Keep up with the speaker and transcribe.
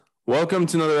Welcome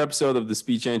to another episode of the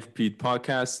Speech and Repeat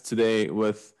podcast. Today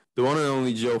with the one and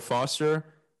only Joe Foster.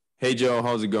 Hey, Joe,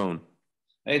 how's it going?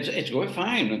 It's going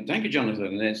fine. Thank you,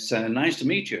 Jonathan. It's nice to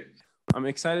meet you. I'm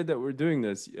excited that we're doing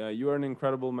this. You are an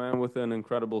incredible man with an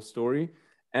incredible story,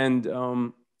 and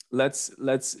let's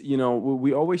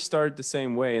we always start the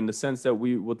same way in the sense that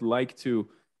we would like to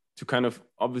kind of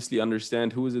obviously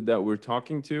understand who is it that we're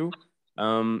talking to,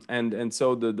 and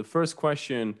so the first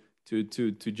question to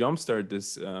jumpstart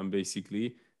this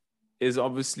basically is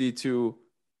obviously to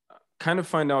kind of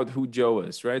find out who Joe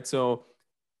is, right? So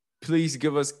please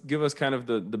give us kind of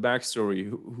the backstory.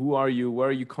 Who are you? Where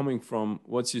are you coming from?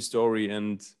 What's your story,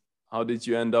 and how did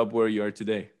you end up where you are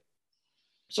today?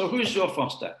 So, who's Joe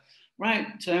Foster?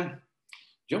 Right.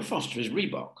 Joe Foster is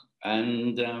Reebok.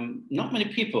 And not many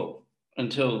people,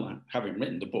 until having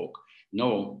written the book,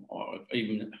 know or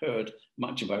even heard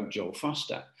much about Joe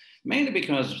Foster. Mainly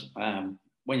because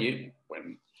when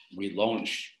we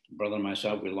launched, brother and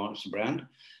myself, we launched the brand,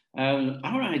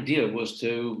 our idea was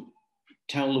to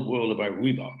tell the world about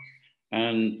Reebok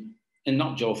and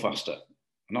not Joe Foster,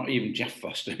 not even Jeff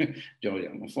Foster. Joe,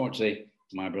 unfortunately,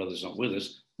 my brother's not with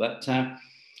us. But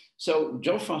so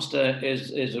Joe Foster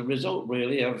is a result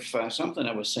really of something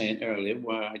I was saying earlier,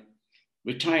 where I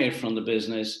retired from the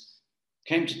business,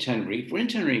 came to Tenerife. We're in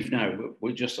Tenerife now, but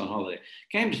we're just on holiday.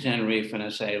 Came to Tenerife, and I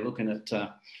say, looking at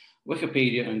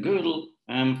Wikipedia and Google,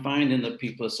 I'm finding that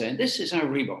people are saying, this is how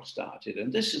Reebok started,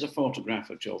 and this is a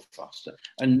photograph of Joe Foster,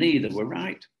 and neither were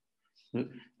right.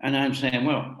 And I'm saying,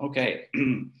 well, okay,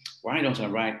 why don't I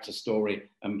write the story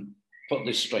and put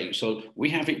this straight? So we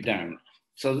have it down.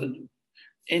 So that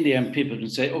in the end, people can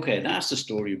say, okay, that's the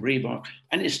story of Reebok.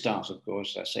 And it starts, of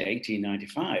course, I say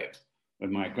 1895 with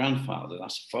my grandfather.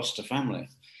 That's the Foster family.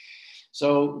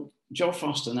 So Joe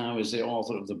Foster now is the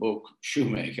author of the book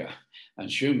Shoemaker.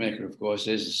 And Shoemaker, of course,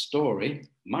 is a story,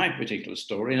 my particular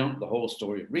story, not the whole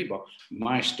story of Reebok,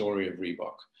 my story of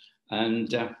Reebok.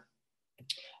 And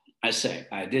I say,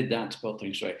 I did that to put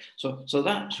things straight. So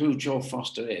that's who Joe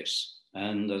Foster is.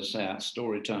 And as I say, that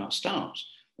story starts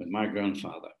with my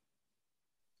grandfather.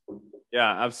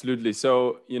 Yeah, absolutely.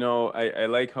 So, I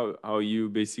like how you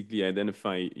basically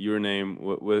identify your name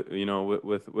with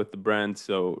the brand.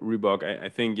 So Reebok, I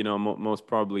think, most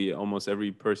probably almost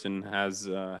every person has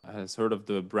heard of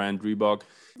the brand Reebok.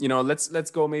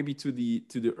 Let's go maybe to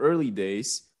the early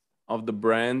days of the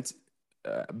brand,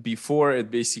 before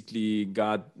it basically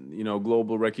got,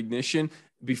 global recognition,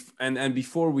 and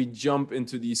before we jump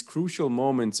into these crucial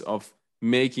moments of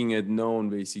making it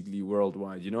known basically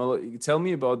worldwide. Tell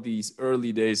me about these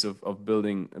early days of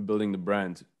building the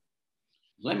brand.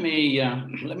 Let me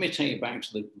take you back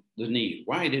to the need.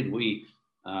 Why did we,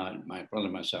 my brother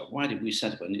and myself, why did we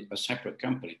set up a separate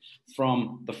company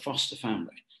from the Foster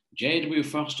family? J.W.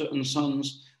 Foster and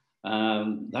Sons,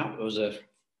 that was a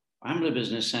family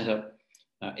business set up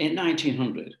in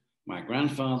 1900. My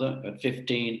grandfather, at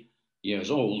 15 years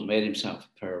old, made himself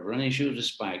a pair of running shoes with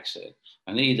spikes in,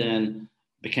 and he then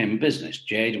became a business,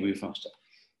 J.W. Foster.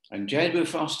 And J.W.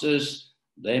 Foster's,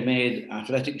 they made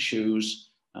athletic shoes,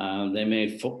 they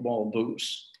made football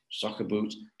boots, soccer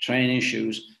boots, training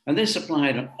shoes, and they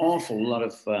supplied an awful lot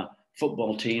of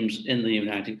football teams in the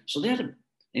United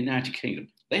Kingdom.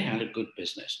 They had a good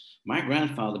business. My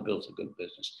grandfather built a good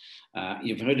business.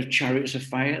 You've heard of Chariots of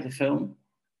Fire, the film?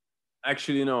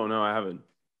 Actually, no, I haven't.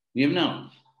 You've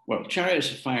not? Well,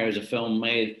 Chariots of Fire is a film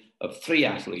made of three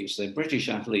athletes. They're British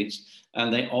athletes,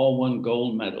 and they all won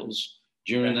gold medals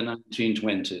during the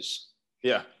 1920s.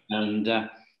 Yeah. And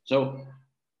so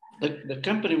the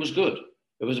company was good.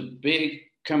 It was a big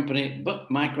company, but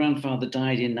my grandfather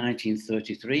died in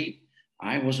 1933.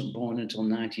 I wasn't born until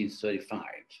 1935,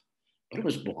 but I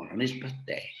was born on his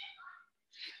birthday.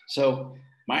 So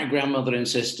my grandmother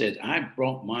insisted I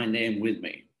brought my name with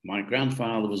me. My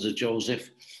grandfather was a Joseph,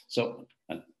 so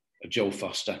a Joe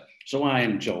Foster. So I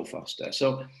am Joe Foster.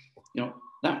 So,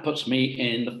 that puts me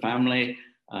in the family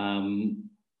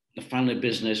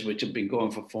business, which had been going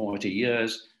for 40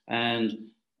 years. And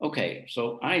okay,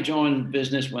 so I joined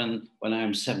business when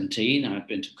I'm 17. I'd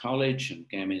been to college and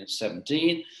came in at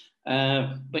 17.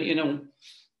 But,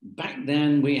 back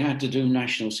then we had to do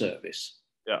national service.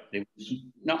 Yeah. It was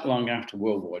not long after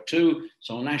World War II.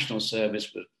 So national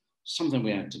service was something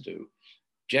we had to do.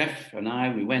 Jeff and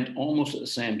I, we went almost at the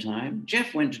same time.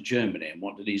 Jeff went to Germany, and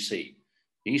what did he see?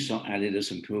 He saw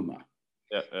Adidas and Puma.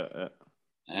 Yeah.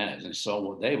 And saw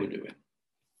what they were doing.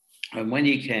 And when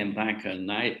he came back and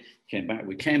I came back,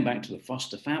 we came back to the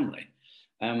Foster family.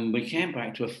 And we came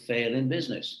back to a failing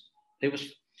business. It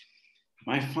was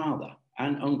my father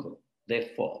and uncle,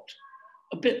 they fought.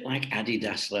 A bit like Adi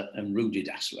Dassler and Rudy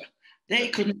Dassler. They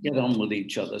couldn't get on with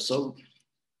each other. So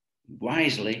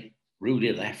wisely,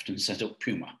 Rudy left and set up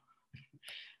Puma.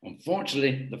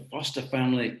 Unfortunately, the Foster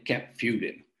family kept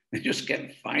feuding. They just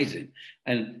kept fighting.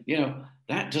 And, you know,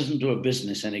 that doesn't do a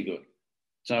business any good.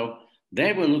 So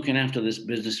they were looking after this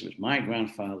business which my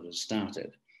grandfather had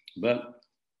started, but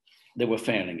they were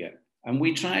failing it. And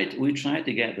we tried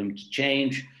to get them to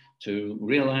change, to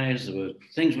realize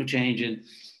things were changing.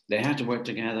 They had to work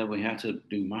together. We had to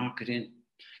do marketing,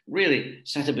 really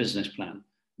set a business plan.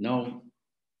 No,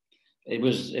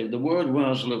 the word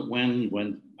was, look, when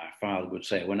my father would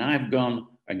say, when I've gone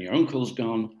and your uncle's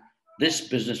gone, this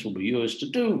business will be yours to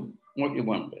do what you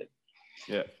want with it.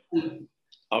 Yeah.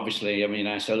 Obviously, I mean,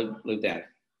 I said, look, Dad,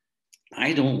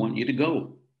 I don't want you to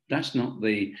go. That's not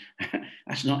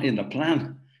that's not in the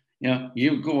plan. You know,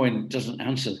 you going doesn't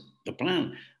answer the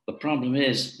plan. The problem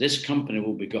is this company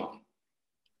will be gone.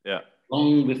 Yeah.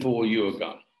 Long before you are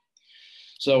gone.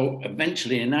 So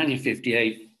eventually in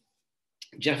 1958,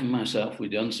 Jeff and myself,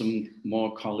 we'd done some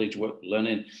more college work,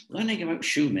 learning about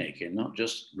shoemaking, not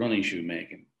just running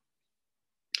shoemaking.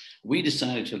 We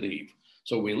decided to leave.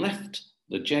 So we left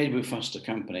the J.W. Foster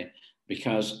Company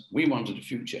because we wanted a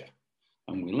future.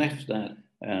 And we left that,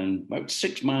 and about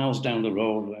 6 miles down the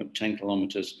road, about 10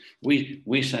 kilometers,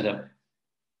 we set up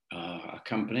a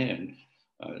company,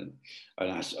 and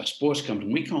a sports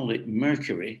company. We called it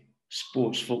Mercury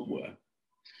Sports Footwear.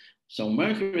 So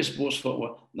Mercury Sports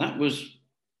Footwear, that was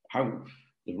how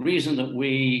the reason that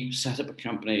we set up a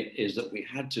company is that we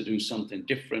had to do something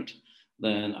different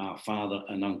than our father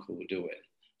and uncle were doing.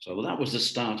 So that was the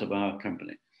start of our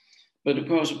company. But of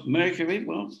course, Mercury,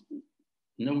 well,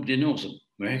 nobody knows of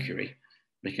Mercury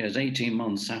because 18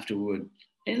 months after we were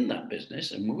in that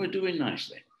business and we were doing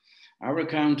nicely, our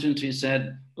accountant, he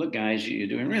said, look, guys, you're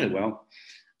doing really well.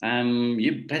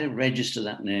 You better register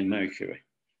that name Mercury.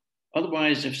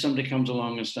 Otherwise, if somebody comes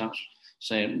along and starts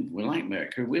saying, we like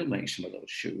Mercury, we'll make some of those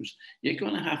shoes, you're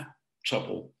going to have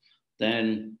trouble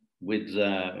then with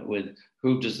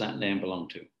who does that name belong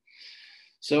to.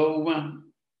 So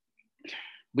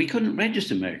we couldn't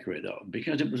register Mercury, though,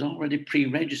 because it was already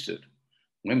pre-registered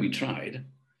when we tried.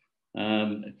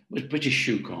 It was British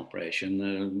Shoe Corporation,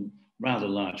 a rather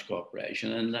large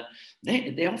corporation, and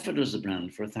they offered us the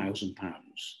brand for £1,000.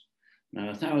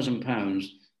 Now, £1,000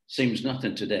 seems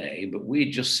nothing today, but we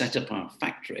just set up our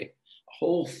factory. A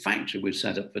whole factory we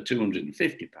set up for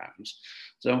 £250.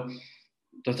 So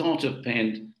the thought of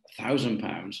paying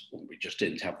 £1,000, well, we just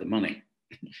didn't have the money.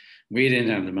 We didn't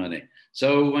have the money.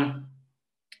 So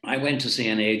I went to see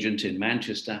an agent in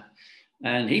Manchester,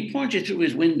 and he pointed through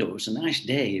his window. It was a nice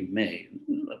day in May,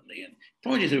 lovely, and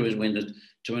pointed through his window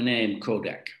to a name,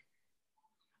 Kodak.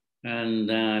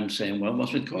 And I'm saying, well,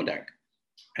 what's with Kodak?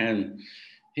 And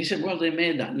he said, well, they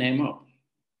made that name up.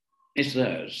 It's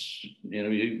theirs. You know,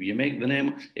 you make the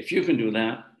name. If you can do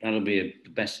that, that'll be the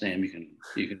best name you can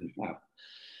have.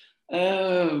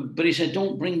 But he said,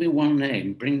 don't bring me one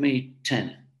name, bring me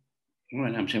 10. Well,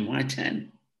 and I'm saying, why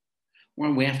 10?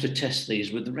 Well, we have to test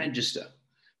these with the register.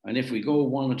 And if we go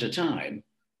one at a time,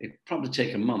 it'd probably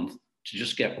take a month to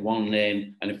just get one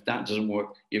name. And if that doesn't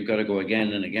work, you've got to go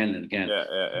again and again and again.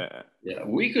 Yeah,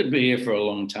 we could be here for a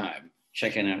long time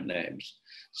checking out names.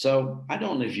 So I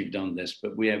don't know if you've done this,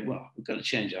 but we've got to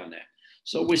change our name.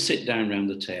 So we sit down around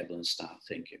the table and start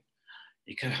thinking,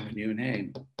 you could have a new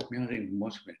name.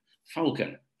 What's it?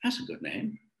 Falcon. That's a good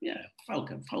name. Yeah,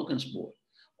 Falcon Sport.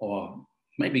 Or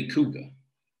maybe Cougar.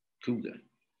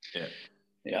 Yeah.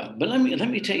 Yeah, but let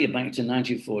me take you back to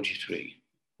 1943.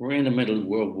 We're in the middle of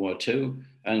World War II,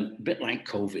 and a bit like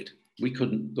COVID, we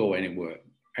couldn't go anywhere.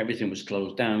 Everything was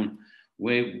closed down.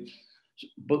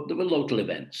 But there were local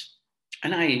events.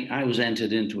 And I was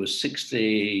entered into a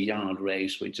 60-yard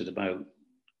race, which is about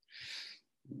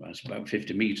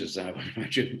 50 meters, I would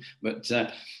imagine. But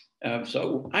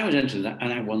so I was entered that,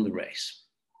 and I won the race.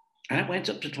 And I went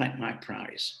up to collect my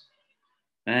prize.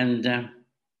 And,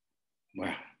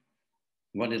 well,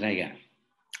 what did I get?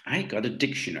 I got a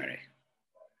dictionary.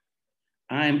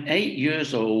 I'm 8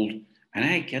 years old, and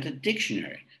I get a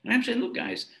dictionary. And I'm saying, look,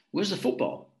 guys, where's the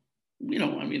football? You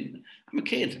know, I mean, I'm a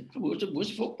kid. Where's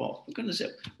the football? I'm going to say,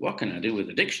 what can I do with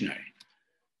a dictionary?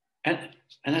 And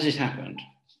as it happened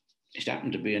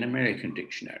to be an American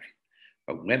dictionary,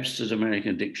 a Webster's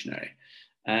American Dictionary,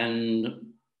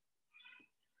 and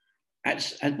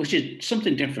which is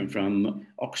something different from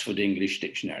Oxford English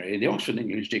Dictionary. The Oxford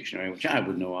English Dictionary, which I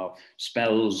would know of,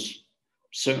 spells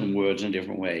certain words in a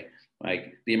different way.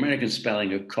 Like the American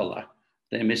spelling of colour,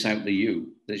 they miss out the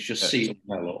U. There's just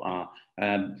C-O-L-O-R.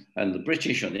 And the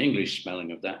British or the English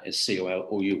spelling of that is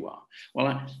C-O-L-O-U-R.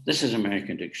 Well, this is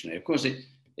American Dictionary. Of course, it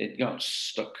it got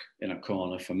stuck in a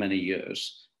corner for many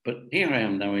years. But here I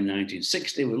am now in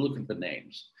 1960, we're looking for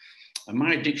names. And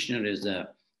my dictionary is there,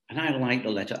 and I like the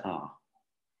letter R.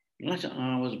 The letter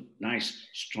R was a nice,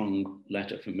 strong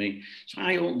letter for me. So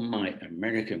I opened my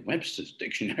American Webster's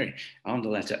dictionary on the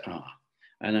letter R,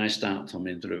 and I start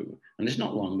thumbing through. And it's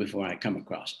not long before I come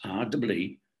across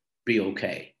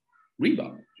R-E-E-B-O-K.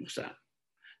 Reebok, what's that?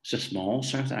 It's a small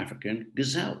South African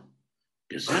gazelle.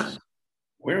 Gazelle?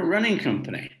 We're a running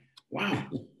company. Wow,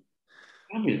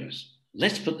 fabulous.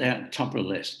 Let's put that at the top of the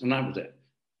list. And that was it.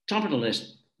 Top of the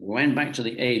list, went back to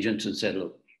the agent and said,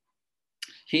 look,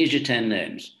 here's your 10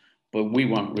 names, but we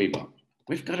want Reebok.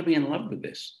 We've got to be in love with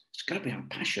this. It's got to be our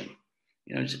passion.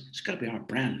 You know, it's got to be our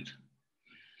brand.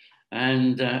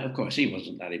 And of course, he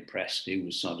wasn't that impressed. He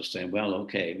was sort of saying, well,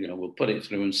 okay, you know, we'll put it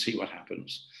through and see what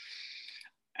happens.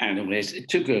 Anyways, it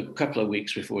took a couple of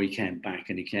weeks before he came back,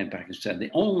 and he came back and said, the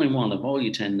only one of all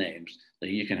your 10 names that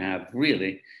you can have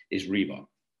really is Reebok.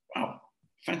 Wow,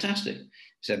 fantastic. He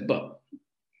said, but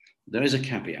there is a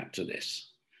caveat to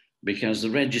this, because the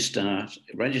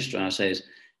registrar says,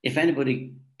 if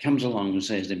anybody comes along and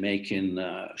says they're making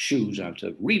shoes out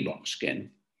of Reebok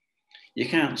skin, you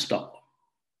can't stop them.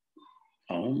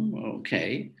 Oh,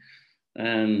 okay.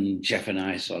 And Jeff and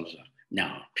I sort of, no,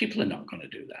 people are not going to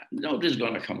do that. Nobody's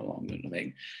going to come along with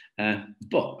anything.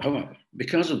 But, however,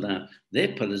 because of that, they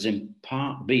put us in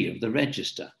Part B of the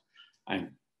register.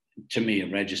 And to me, a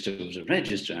register was a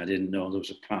register. I didn't know there was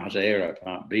a Part A or a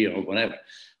Part B or whatever.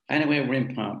 Anyway, we're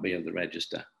in Part B of the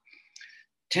register.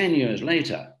 10 years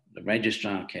later, the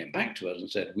registrar came back to us and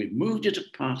said, we've moved you to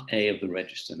Part A of the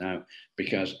register now,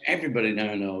 because everybody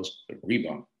now knows that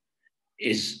Reebok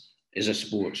is a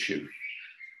sports shoe.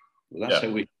 Well, that's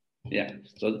how we... Yeah,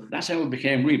 so that's how it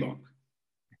became Reebok.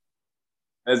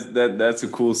 That's a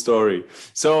cool story.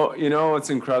 So, you know, it's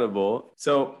incredible.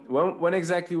 So when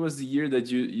exactly was the year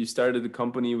that you started the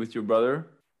company with your brother?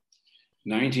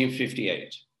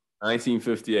 1958.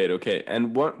 1958. Okay.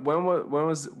 And what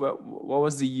was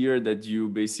the year that you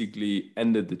basically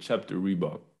ended the chapter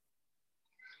Reebok?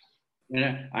 You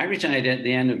know, I retired at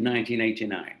the end of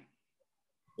 1989.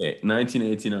 Okay,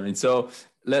 1989. So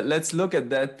let's look at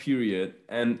that period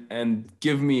and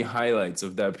give me highlights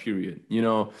of that period, you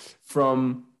know,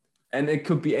 and it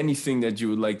could be anything that you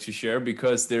would like to share,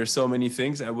 because there's so many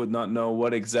things I would not know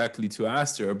what exactly to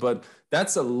ask her, but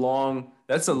that's a long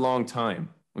time.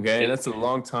 Okay. That's a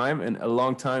long time, and a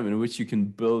long time in which you can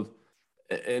build,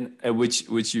 and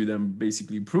which you then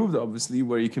basically proved, obviously,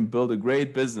 where you can build a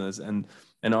great business. And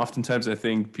oftentimes I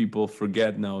think people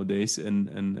forget nowadays,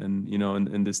 and you know,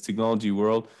 in this technology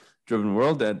driven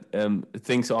world, that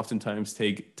things oftentimes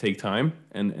take time,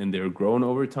 and they're grown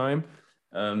over time.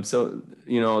 So,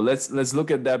 you know, let's look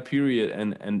at that period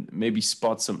and maybe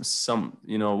spot some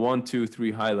you know, 1, 2,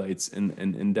 3 highlights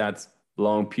in that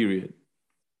long period.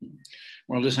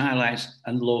 Well, there's highlights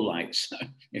and lowlights,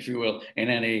 if you will, in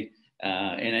any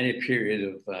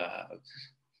period of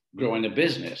growing a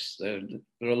business. There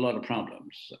are a lot of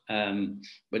problems,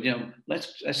 but you know,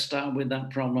 let's start with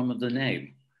that problem of the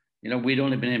name. You know, we'd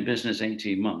only been in business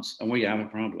 18 months, and we have a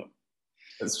problem.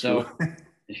 That's true.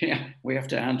 Yeah, we have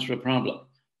to answer a problem,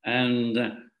 and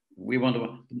we want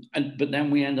to. But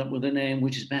then we end up with a name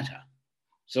which is better.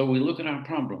 So we look at our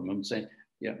problem and say,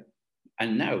 yeah.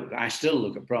 And now I still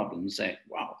look at problems and say,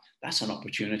 wow, that's an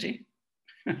opportunity.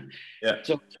 Yeah.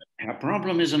 So our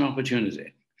problem is an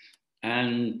opportunity.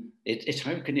 And it's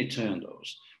how can you turn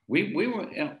those? We were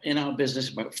in our business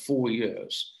about 4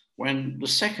 years when the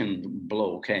second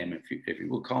blow came, if you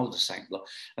will call it the second blow.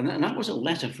 And that was a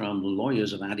letter from the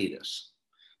lawyers of Adidas.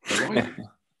 The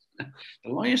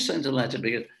lawyers sent a letter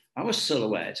because our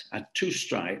silhouette had 2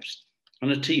 stripes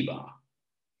and a T-bar.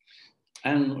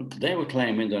 And they were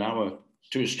claiming that our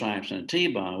 2 stripes and a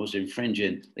T-bar was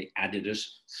infringing the Adidas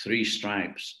 3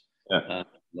 stripes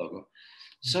logo.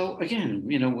 So again,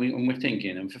 you know, we're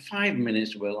thinking, and for 5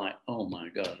 minutes, we're like, oh my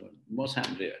God, what's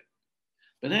happened here?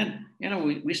 But then, you know,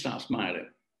 we start smiling.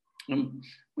 And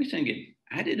we're thinking,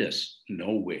 Adidas,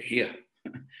 no, we're here.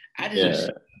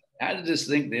 Adidas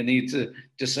think they need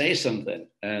to say something.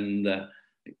 And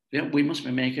yeah, we must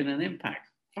be making an impact.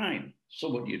 Fine. So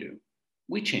what do?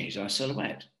 We changed our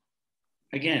silhouette.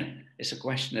 Again, it's a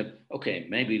question of, okay,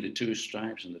 maybe the 2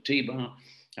 stripes and the T-bar,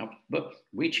 but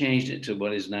we changed it to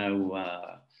what is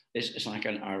now, it's like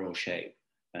an arrow shape.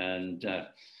 And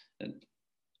that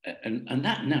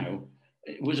now,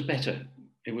 it was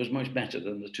much better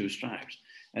than the 2 stripes.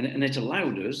 And it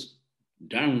allowed us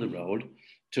down the road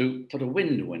to put a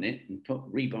window in it and put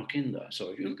Reebok in there. So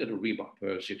if you look at a Reebok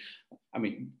pair of shoes, I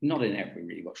mean, not in every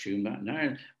Reebok shoe, but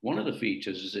now one of the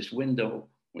features is this window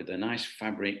with a nice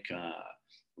fabric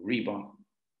Reebok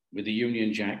with the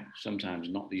Union Jack, sometimes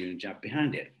not the Union Jack,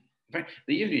 behind it. In fact,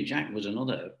 the Union Jack was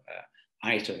another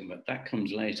item, but that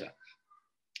comes later.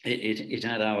 It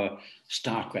had our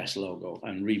StarCrest logo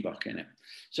and Reebok in it.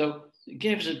 So it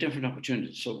gave us a different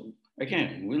opportunity. So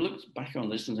again, we looked back on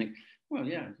this and think, well,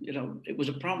 yeah, you know, it was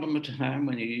a problem at the time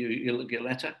when you look at your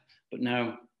letter, but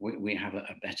now we have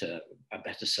a better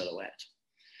silhouette.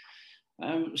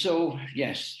 So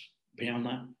yes, beyond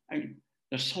that,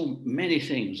 there's so many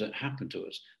things that happen to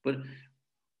us. But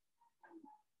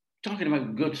talking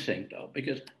about good thing though,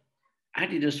 because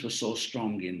Adidas was so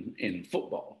strong in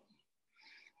football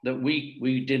that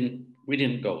we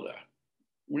didn't go there.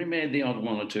 We made the odd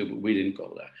one or two, but we didn't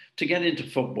go there. To get into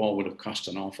football would have cost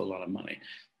an awful lot of money.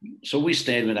 So we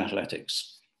stayed with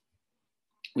athletics.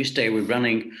 We stayed with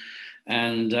running.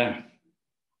 And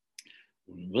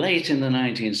late in the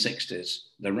 1960s,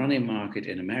 the running market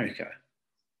in America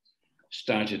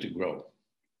started to grow.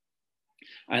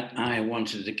 And I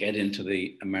wanted to get into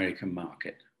the American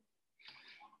market.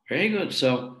 Very good.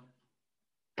 So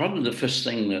probably the first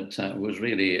thing that was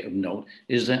really of note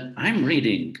is that I'm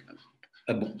reading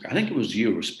a book. I think it was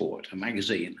Eurosport, a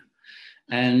magazine.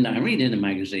 And I read in the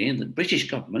magazine that the British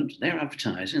government,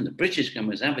 the British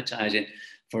government is advertising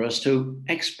for us to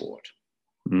export.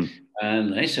 Mm.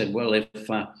 And they said, well,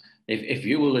 if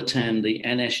you will attend the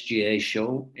NSGA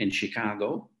show in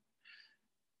Chicago,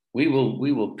 we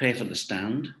will pay for the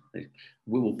stand,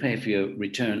 we will pay for your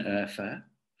return airfare,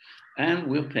 and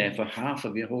we'll pay for half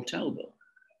of your hotel bill.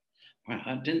 Well,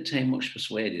 it didn't take much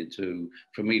persuaded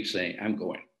for me to say,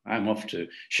 I'm off to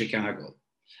Chicago.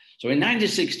 So in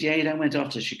 1968, I went off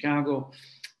to Chicago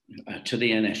to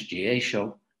the NSGA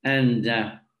show, and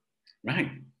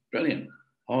right, brilliant.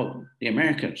 All the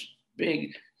Americans,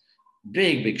 big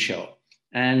show,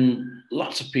 and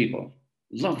lots of people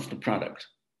loved the product.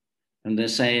 And they're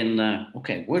saying,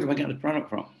 okay, where do I get the product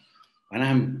from? And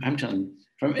I'm telling them,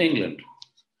 from England.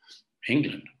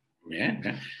 England, yeah.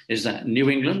 Okay. Is that New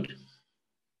England?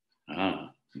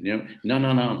 No,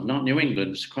 not New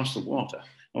England. It's across the water.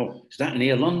 Oh, is that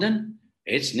near London?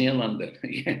 It's near London.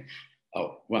 Yeah.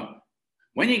 Oh, well,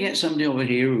 when you get somebody over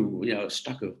here who, you know,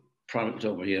 stock of product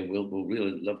over here, we'll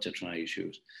really love to try your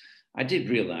shoes. I did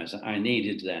realize that I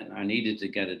needed to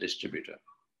get a distributor.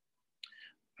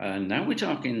 Now we're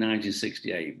talking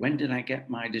 1968. When did I get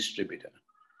my distributor?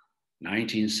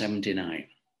 1979.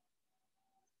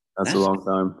 That's a long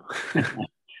time.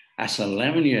 That's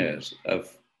 11 years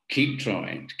of keep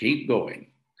trying, to keep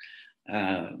going.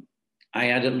 I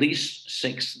had at least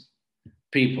 6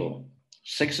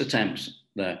 attempts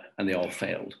there, and they all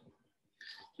failed.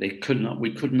 We could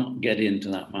not get into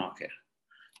that market.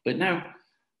 But now,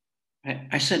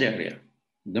 I said earlier,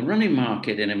 the running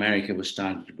market in America was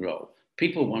starting to grow.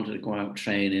 People wanted to go out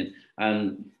training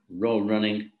and road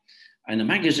running. And the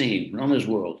magazine, Runner's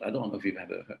World, I don't know if you've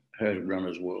ever heard of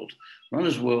Runner's World.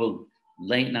 Runner's World,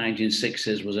 late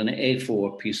 1960s, was an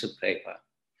A4 piece of paper,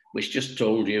 which just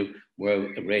told you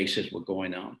where the races were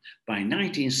going on. By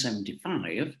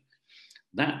 1975,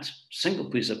 that single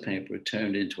piece of paper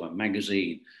turned into a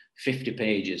magazine, 50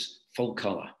 pages, full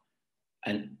color,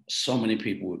 and so many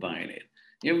people were buying it.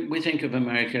 You know, we think of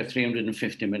America,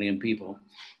 350 million people.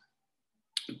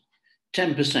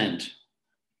 10%,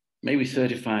 maybe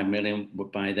 35 million were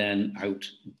by then out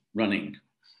running.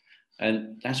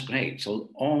 And that's great. So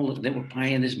they were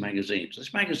buying this magazine. So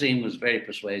this magazine was very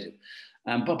persuasive.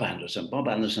 And Bob Anderson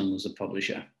was the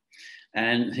publisher.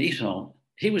 And he thought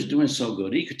he was doing so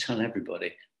good, he could tell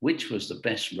everybody which was the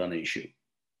best running shoe.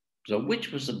 So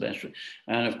which was the best?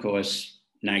 And of course,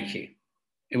 Nike.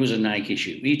 It was a Nike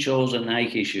shoe. He chose a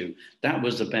Nike shoe. That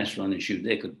was the best running shoe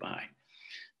they could buy.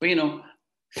 But you know,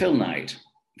 Phil Knight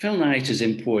is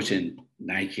importing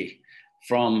Nike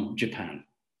from Japan.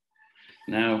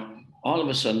 Now, all of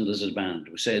a sudden there's a demand.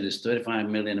 We say there's 35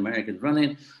 million Americans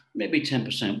running, maybe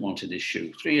 10% wanted this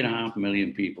shoe. 3.5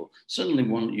 million people suddenly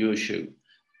want your shoe.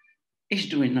 He's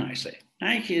doing nicely.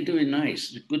 Nike are doing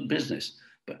nice, good business.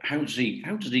 But how does he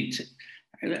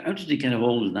get a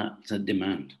hold of that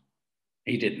demand?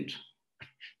 He didn't,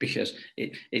 because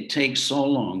it takes so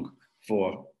long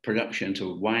for production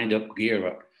to wind up, gear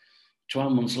up.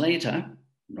 12 months later,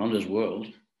 Runner's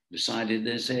World decided,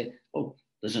 they say, oh,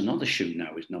 there's another shoe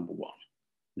now is number one.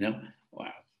 You know,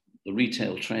 wow. The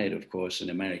retail trade, of course, in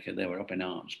America, they were up in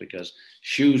arms because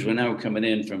shoes were now coming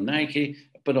in from Nike,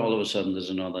 but all of a sudden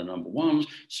there's another number one.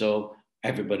 So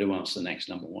everybody wants the next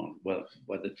number one. Well,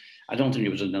 I don't think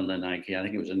it was another Nike. I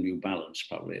think it was a New Balance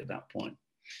probably at that point.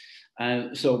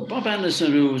 So Bob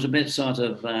Anderson, who was a bit sort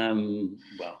of,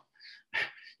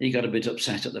 he got a bit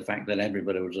upset at the fact that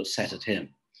everybody was upset at him.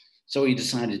 So he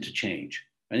decided to change,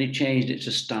 and he changed it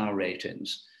to star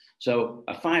ratings. So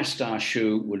a 5-star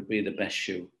shoe would be the best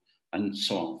shoe, and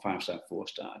so on, 5-star,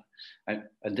 4-star.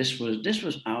 And this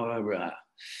was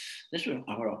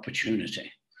our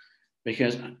opportunity,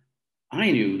 because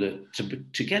I knew that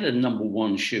to get a number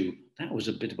one shoe, that was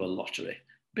a bit of a lottery,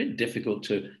 a bit difficult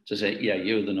to say, yeah,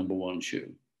 you're the number one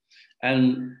shoe.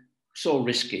 And so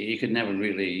risky, you could never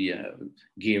really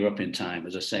gear up in time.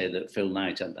 As I say, that Phil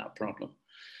Knight had that problem.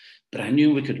 But I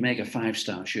knew we could make a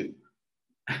 5-star shoe.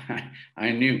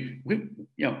 I knew we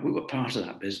were part of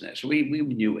that business. We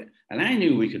knew it. And I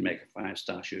knew we could make a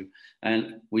 5-star shoe,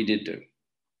 and we did do.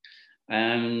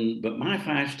 But my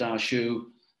 5-star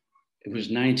shoe, it was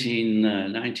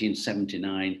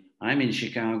 1979. I'm in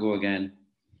Chicago again.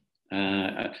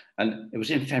 And it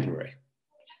was in February.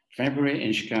 February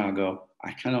in Chicago,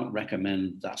 I cannot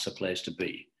recommend that's a place to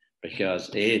be, because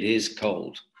it is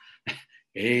cold.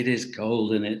 It is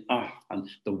cold, and and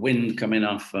the wind coming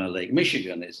off Lake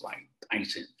Michigan is like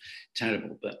biting,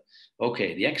 terrible. But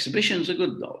okay, the exhibitions are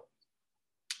good though.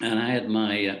 And I had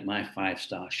my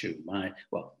 5-star shoe,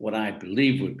 what I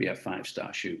believe would be a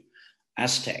 5-star shoe,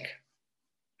 Aztec.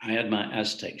 I had my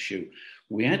Aztec shoe.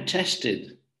 We had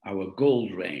tested our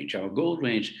gold range. Our gold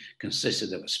range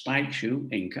consisted of a spike shoe,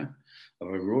 Inca,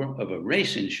 of a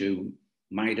racing shoe,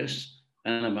 Midas,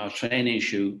 and of our training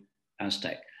shoe,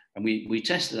 Aztec. And we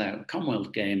tested out at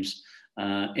Commonwealth Games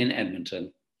in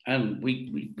Edmonton, and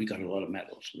we got a lot of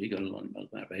medals. We got a lot of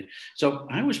medals. So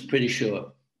I was pretty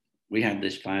sure we had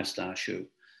this 5-star shoe,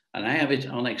 and I have it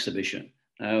on exhibition.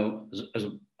 Now, as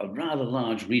a rather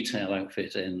large retail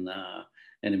outfit in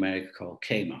America called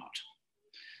Kmart.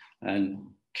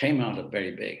 And Kmart are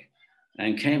very big.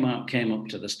 And Kmart came up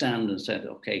to the stand and said,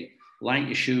 okay, like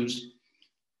your shoes,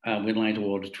 we'd like to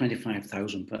order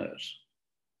 25,000 pairs.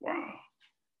 Wow.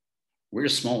 We're a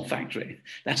small factory.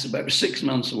 That's about 6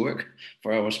 months of work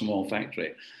for our small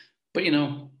factory. But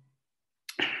you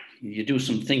do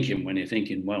some thinking when you're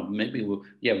thinking, well, maybe we're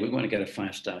going to get a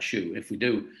 5-star shoe. If we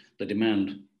do, the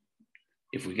demand,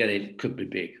 if we get it, could be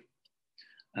big.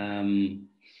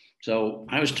 So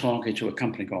I was talking to a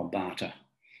company called Bata.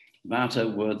 Bata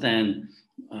were then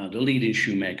the leading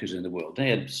shoemakers in the world. They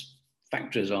had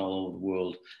factories all over the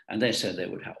world, and they said they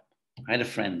would help. I had a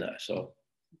friend there, so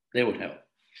they would help.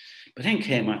 But then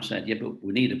Kmart said, yeah, but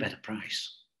we need a better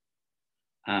price.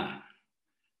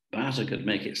 Bata could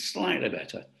make it slightly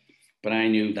better, but I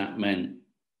knew that meant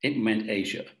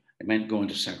Asia. It meant going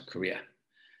to South Korea.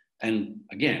 And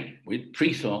again, we'd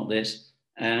pre-thought this,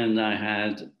 and I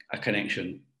had a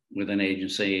connection with an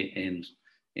agency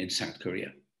in South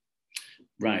Korea.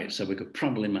 Right, so we could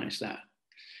probably match that.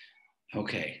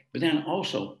 Okay, but then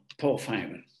also Paul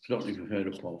Fireman. I don't know if you've heard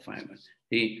of Paul Fireman.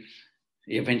 He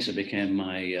eventually became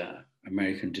my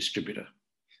American distributor.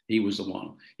 He was the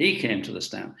one. He came to the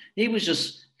stand. He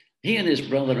and his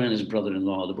brother and his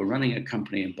brother-in-law, they were running a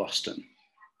company in Boston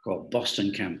called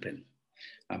Boston Camping.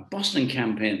 And Boston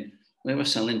Camping, they were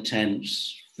selling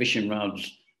tents, fishing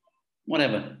rods,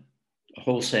 whatever, a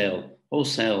wholesale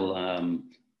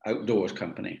outdoors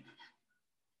company.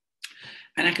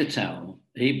 And I could tell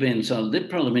they'd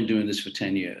probably been doing this for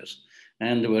 10 years.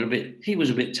 And he was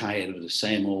a bit tired of the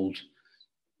same old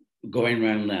going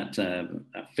around that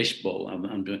fishbowl.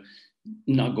 I'm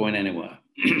not going anywhere.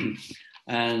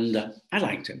 And I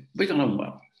liked him. We got on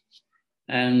well.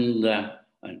 And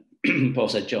Paul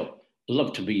said, Joe, I'd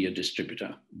love to be your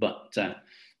distributor, but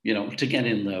to get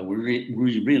in there, we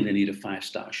really need a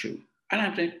 5-star shoe. And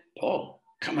I said, Paul,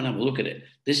 come and have a look at it.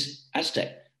 This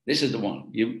Aztec, this is the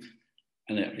one.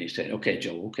 And he said, okay,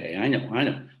 Joe, okay, I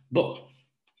know. But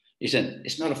he said,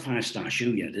 it's not a 5-star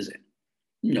shoe yet, is it?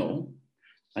 No.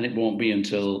 And it won't be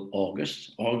until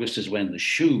August. August is when the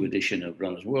shoe edition of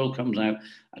Runner's World comes out,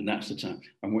 and that's the time.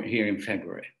 And we're here in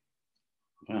February.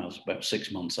 Well, it's about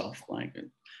 6 months off.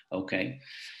 Okay.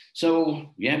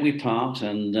 So, yeah, we part,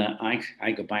 and I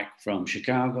go back from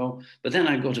Chicago, but then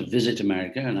I go to visit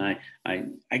America, and I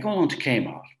go on to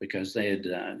Kmart because they had,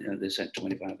 they said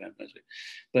 25 members.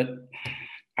 But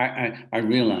I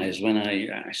realized when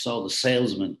I saw the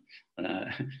salesman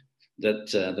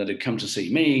that had come to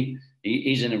see me,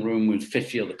 he's in a room with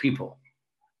 50 other people.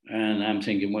 And I'm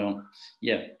thinking, well,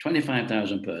 yeah,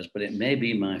 25,000 pairs, but it may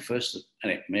be my first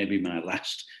and it may be my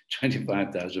last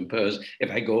 25,000 pairs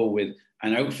if I go with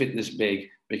an outfit this big,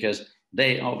 because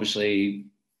they obviously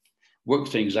work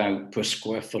things out per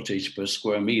square footage, per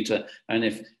square meter. And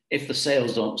if the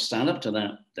sales don't stand up to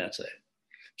that, that's it.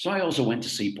 So I also went to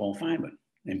see Paul Fireman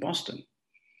in Boston.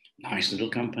 Nice little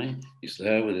company. He's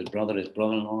there with his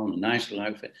brother-in-law, and a nice little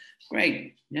outfit.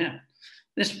 Great, yeah.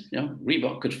 This,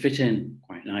 Reebok could fit in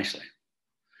quite nicely.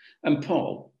 And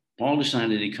Paul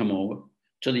decided he'd come over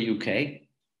to the UK,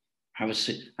 have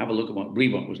a look at what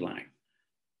Reebok was like.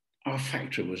 Our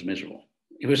factory was miserable.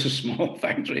 It was a small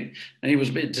factory, and he was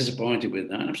a bit disappointed with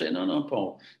that. And I'm saying, no,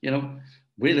 Paul,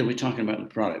 really we're talking about the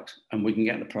product, and we can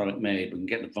get the product made, we can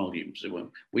get the volumes.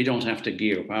 We don't have to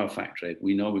gear up our factory.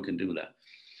 We know we can do that.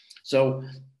 So,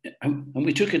 and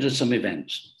we took it to some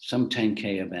events, some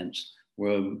 10K events,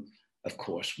 where, of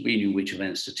course, we knew which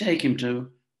events to take him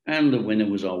to, and the winner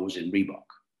was always in Reebok.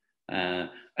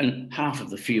 And half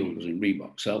of the field was in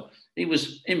Reebok. So he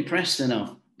was impressed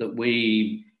enough that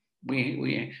we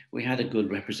had a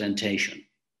good representation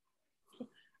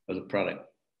of the product.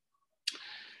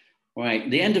 Right,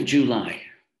 the end of July,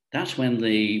 that's when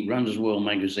the Runner's World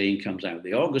magazine comes out.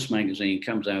 The August magazine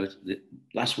comes out the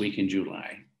last week in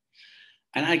July.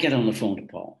 And I get on the phone to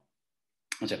Paul.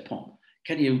 I said, Paul,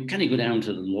 can you go down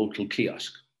to the local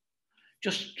kiosk?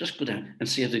 Just go down and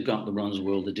see if they've got the Runner's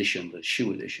World edition, the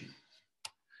shoe edition.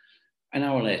 An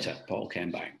hour later, Paul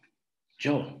came back.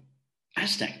 Joe,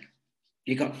 Aztec,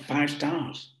 you got 5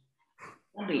 stars.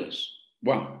 Fabulous.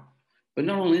 Wow. But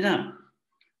not only that,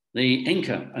 the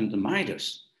Inca and the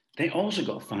Midas, they also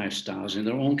got 5 stars in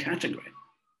their own category.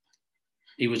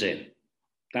 He was in.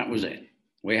 That was it.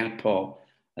 We had Paul,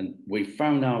 and we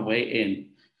found our way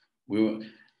in.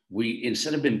 We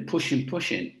instead of being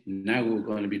pushing, now we were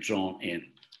going to be drawn in.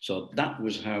 So that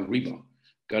was how Reebok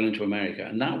got into America.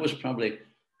 And that was probably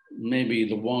maybe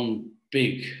the one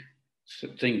big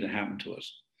thing that happened to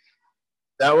us.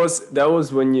 That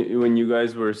was when you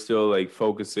guys were still like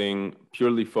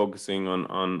purely focusing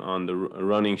on the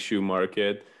running shoe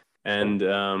market, and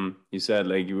you said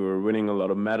like you were winning a lot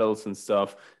of medals and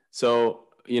stuff. So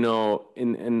when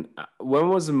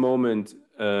was the moment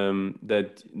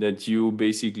that you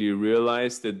basically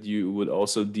realized that you would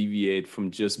also deviate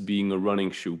from just being a running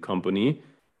shoe company,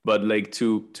 but like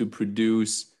to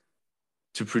produce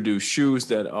shoes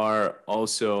that are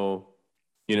also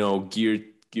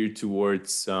geared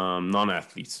towards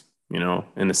non-athletes,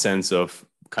 in the sense of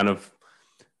kind of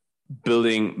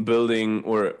building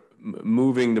or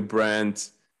moving the brand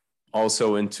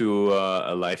also into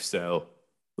a lifestyle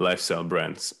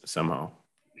brand somehow?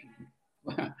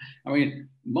 I mean,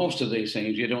 most of these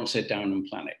things you don't sit down and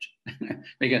plan it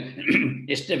because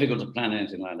it's difficult to plan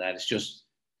anything like that. It's just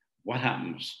what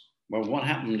happens. Well, what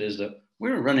happened is that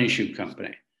we're a running shoe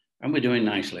company and we're doing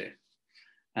nicely.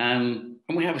 And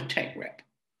we have a tech rep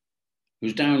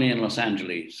who's down here in Los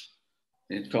Angeles.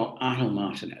 It's called Arnold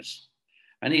Martinez.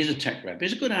 And he's a tech rep.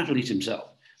 He's a good athlete himself,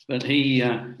 but he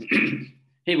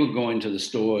would go into the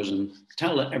stores and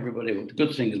tell everybody what the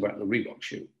good things about the Reebok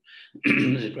shoe.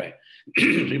 This is great.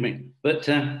 But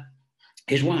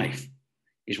his wife,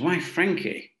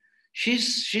 Frankie,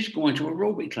 she's going to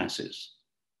aerobic classes.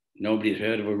 Nobody had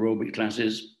heard of aerobic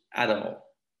classes at all.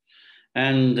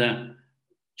 And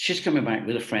she's coming back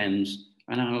with her friends,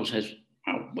 and Arnold says,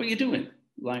 oh, what are you doing?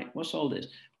 Like, what's all this?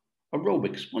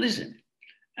 Aerobics, what is it?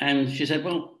 And she said,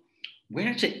 well, we're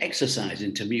actually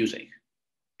exercising to music,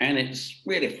 and it's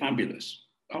really fabulous.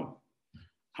 Oh,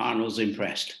 Arnold's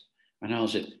impressed. And I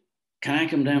said, can I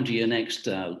come down to your next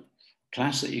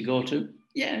class that you go to?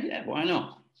 Yeah, why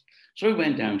not? So we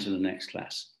went down to the next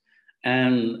class,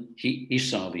 and he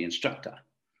saw the instructor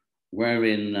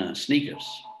wearing sneakers.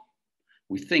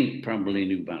 We think probably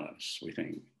New Balance, we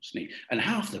think sneakers. And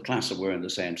half the class are wearing the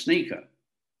same sneaker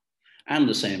and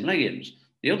the same leggings.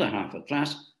 The other half of the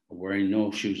class are wearing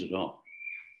no shoes at all.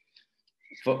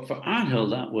 For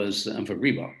Arnold, that was, and for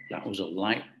Reebok, that was a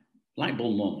light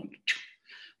bulb moment.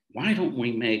 Why don't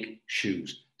we make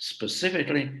shoes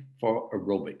specifically for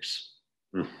aerobics?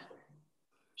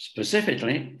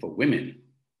 Specifically for women.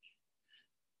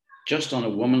 Just on a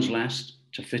woman's last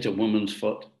to fit a woman's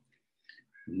foot.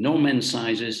 No men's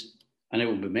sizes, and it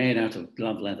will be made out of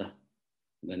glove leather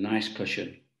with a nice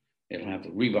cushion. It'll have the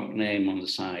Reebok name on the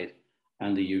side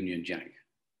and the Union Jack.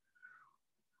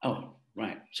 Oh,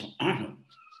 right. So Arnold,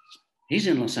 he's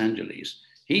in Los Angeles.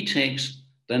 He takes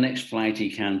the next flight he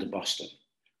can to Boston,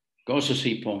 goes to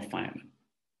see Paul Fireman.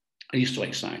 He's so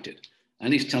excited.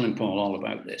 And he's telling Paul all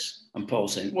about this. And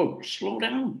Paul's saying, whoa, slow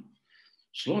down.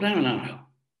 Slow down, Arnold.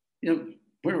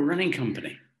 We're a running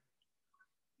company.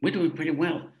 We're doing pretty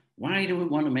well. Why do we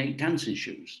want to make dancing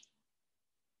shoes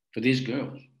for these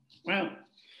girls? Well,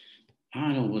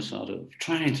 Arnold was sort of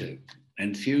trying to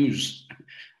enthuse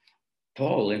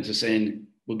Paul into saying,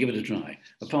 we'll give it a try.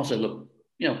 But Paul said, look,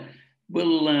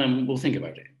 we'll think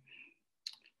about it.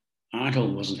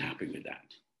 Arnold wasn't happy with that.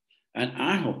 And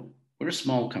Arnold, we're a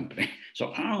small company.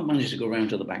 So Arnold managed to go around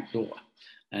to the back door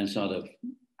and sort of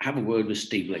have a word with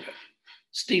Steve Liggett.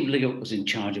 Steve Liggett was in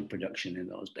charge of production in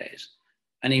those days.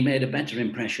 And he made a better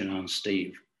impression on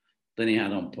Steve than he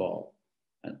had on Paul.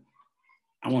 And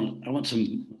I want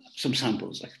some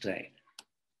samples, like I say.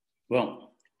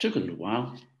 Well, it took a little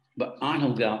while, but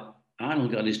Arnold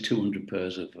got his 200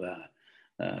 pairs of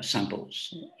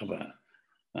samples of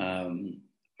an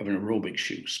aerobic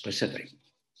shoe specific.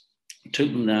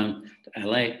 Took them down to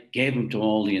LA, gave them to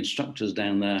all the instructors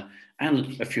down there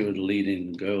and a few of the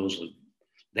leading girls.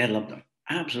 They loved them,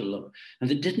 absolutely loved them. And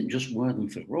they didn't just wear them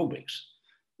for aerobics.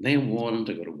 They wore them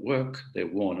to go to work. They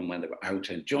wore them when they were out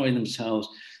enjoying themselves.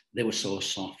 They were so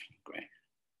soft and great.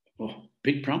 Oh,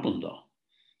 big problem though.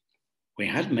 We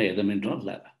had made them in glove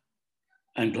leather.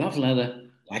 And glove leather,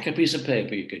 like a piece of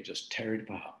paper, you could just tear it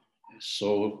apart. It's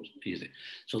so easy.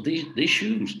 So these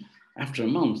shoes, after a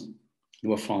month, they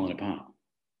were falling apart.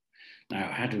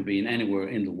 Now, had we been anywhere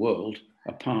in the world,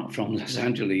 apart from Los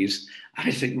Angeles,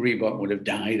 I think Reebok would have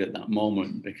died at that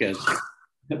moment because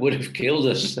it would have killed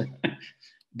us.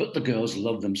 But the girls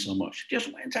loved them so much.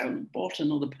 Just went out and bought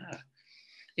another pair.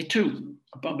 It took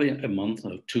probably a month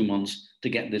or 2 months to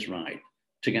get this right,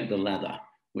 to get the leather,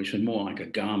 which was more like a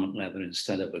garment leather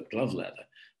instead of a glove leather.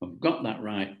 And we got that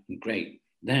right, and great.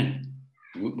 Then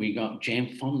we got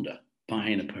Jane Fonda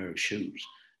buying a pair of shoes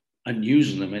and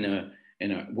using them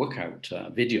in a workout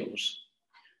videos,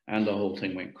 and the whole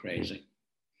thing went crazy.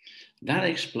 That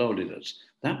exploded us.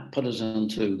 That put us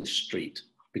onto the street,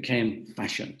 became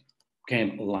fashion,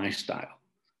 became a lifestyle.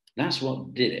 That's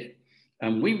what did it.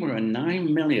 And we were a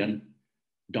 $9 million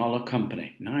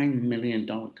company, $9 million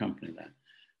company then.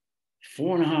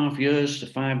 4.5 years to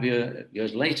 5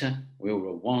 years later, we were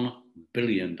a $1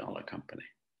 billion company.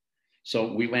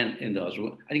 So we went in those,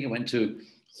 I think it went to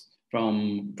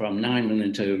from 9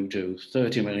 million to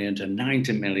 30 million to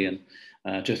 90 million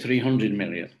to 300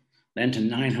 million, then to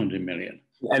 900 million.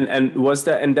 And was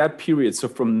that in that period, so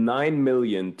from 9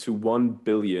 million to 1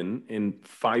 billion in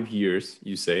 5 years,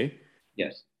 you say?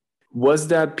 Yes. Was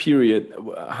that period,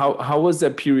 how was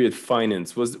that period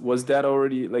financed? Was that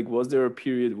already, like, was there a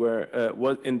period where,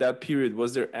 what in that period,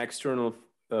 was there external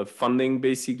funding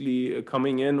basically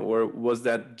coming in, or was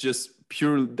that just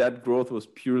that growth was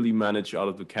purely managed out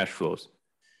of the cash flows?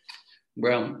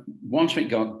 Well, once we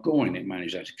got going, it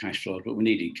managed out of cash flows, but we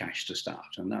needed cash to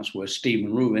start. And that's where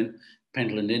Stephen Rubin,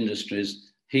 Pentland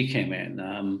Industries, he came in.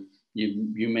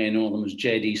 You may know them as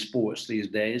JD Sports these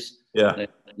days. Yeah.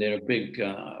 They're a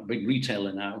big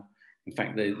retailer now. In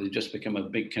fact, they've just become a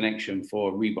big connection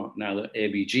for Reebok now that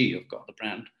ABG have got the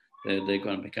brand. They're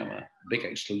going to become a big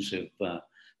exclusive,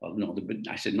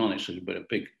 I said non-exclusive, but a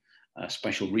big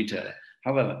special retailer.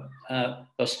 However,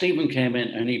 Stephen came in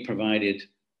and he provided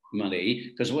money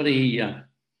because what he had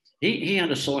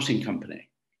a sourcing company,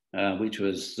 which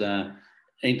was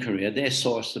in Korea. They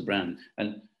sourced the brand,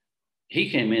 and he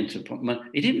came in to put money.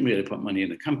 He didn't really put money in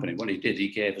the company. What he did, he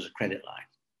gave us a credit line.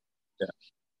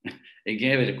 Yeah. He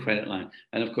gave it a credit line,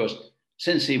 and of course,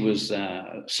 since he was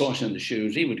sourcing the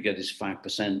shoes, he would get his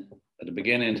 5% at the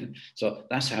beginning. So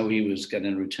that's how he was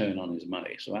getting a return on his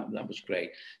money. So that was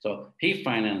great. So he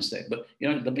financed it. But you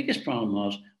know, the biggest problem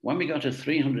was when we got to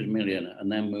 300 million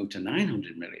and then moved to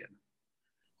 900 million,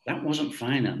 that wasn't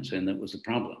financing that was the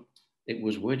problem. It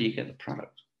was, where do you get the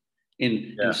product?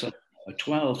 In sort of a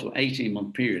 12 to 18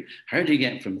 month period, how do you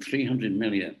get from 300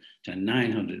 million to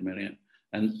 900 million?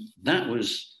 And that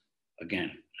was,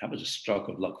 again, that was a stroke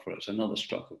of luck for us, another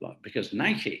stroke of luck, because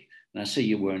Nike, and I see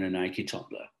you wearing a Nike top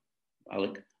there.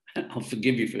 I'll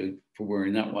forgive you for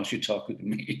wearing that whilst you're talking to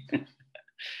me.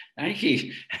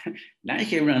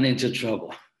 Nike ran into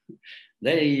trouble.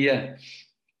 They,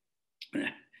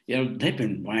 they've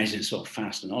been rising so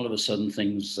fast, and all of a sudden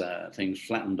things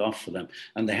flattened off for them,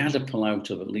 and they had to pull out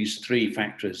of at least 3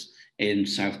 factories in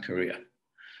South Korea,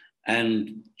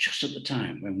 and just at the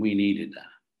time when we needed that.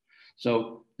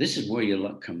 So this is where your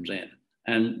luck comes in,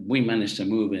 and we managed to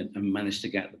move in and managed to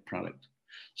get the product.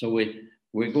 So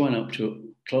we're going up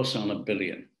to close on $1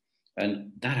 billion,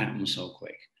 and that happened so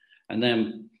quick. And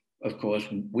then, of course,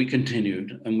 we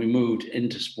continued and we moved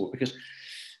into sport because,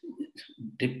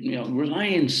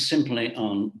 relying simply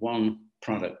on one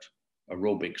product,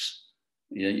 aerobics,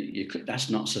 that's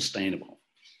not sustainable.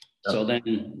 Yeah. So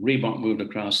then Reebok moved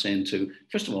across into,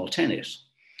 first of all, tennis.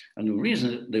 And the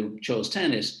reason that they chose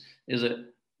tennis is that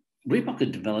Reebok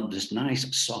had developed this nice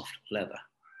soft leather.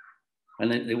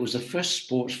 And it was the first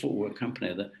sports footwear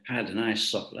company that had a nice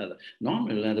soft leather.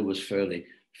 Normally leather was fairly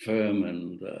firm,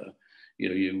 and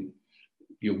you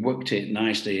worked it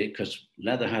nicely because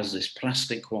leather has this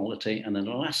plastic quality and an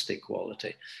elastic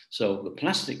quality. So the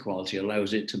plastic quality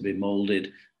allows it to be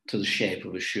molded to the shape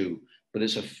of a shoe, but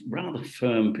it's a rather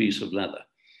firm piece of leather.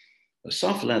 The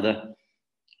soft leather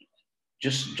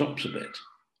just drops a bit.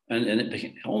 and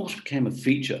it almost became a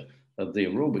feature of the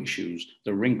aerobic shoes,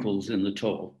 the wrinkles in the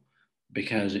toe,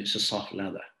 because it's a soft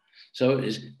leather. So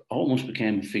it almost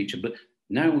became a feature. But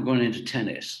now we're going into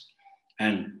tennis,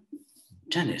 and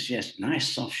tennis, yes, nice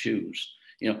soft shoes.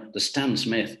 You know, the Stan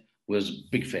Smith was a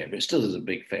big favorite, still is a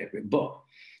big favorite, but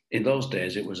in those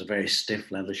days it was a very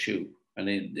stiff leather shoe, and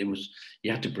it was,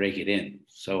 you had to break it in.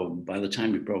 So by the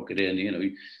time you broke it in, you know,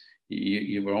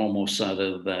 you were almost sort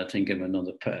of thinking of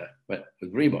another pair. But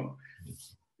with Reebok,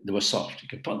 they were soft. You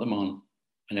could put them on,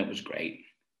 and it was great.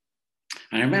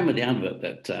 And I remember the advert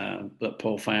that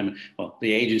Paul Fireman, well,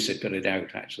 the agency put it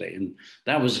out actually, and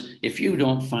that was, if you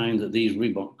don't find that these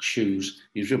Reebok shoes,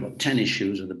 these Reebok tennis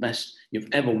shoes are the best you've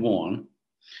ever worn,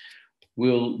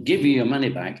 we'll give you your money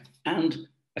back and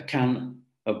a can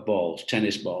of balls,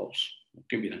 tennis balls. I'll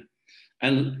give you that.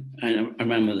 And I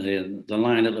remember the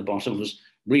line at the bottom was,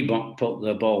 Reebok put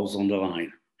their balls on the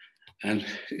line. And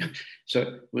so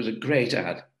it was a great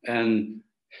ad. And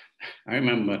I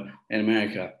remember in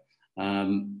America,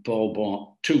 Paul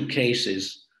bought 2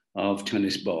 cases of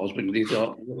tennis balls because he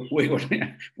thought, we're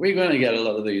going to get a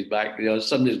lot of these back. You know,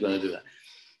 somebody's going to do that.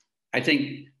 I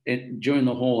think during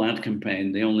the whole ad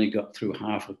campaign, they only got through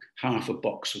half a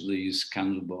box of these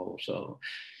cans of balls. So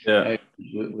yeah,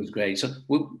 it was great. So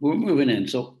we're moving in.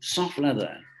 So soft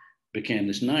leather became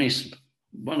this nice,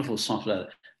 wonderful soft leather.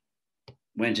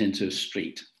 Went into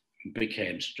street,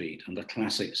 became street, and the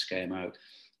classics came out.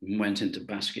 Went into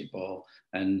basketball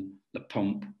and the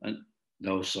pump and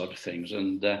those sort of things.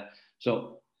 And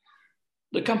so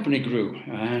the company grew.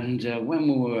 And when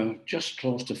we were just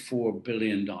close to $4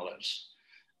 billion,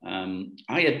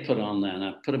 I had put on then,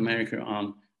 I put America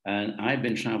on, and I've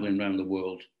been traveling around the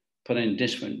world, putting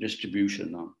different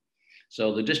distribution on.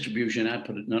 So the distribution, I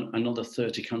put another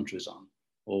 30 countries on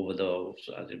over those,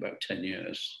 I did about 10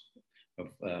 years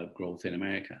of growth in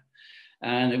America.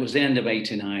 And it was the end of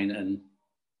 '89, and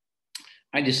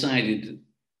I decided,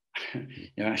 you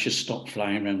know, I should stop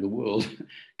flying around the world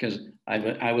because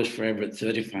I was forever at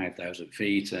 35,000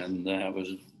 feet, and I was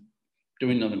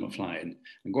doing nothing but flying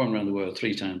and going around the world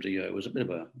 3 times a year. It was a bit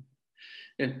of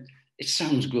it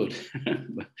sounds good,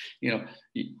 but you know,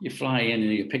 you fly in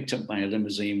and you're picked up by a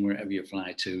limousine wherever you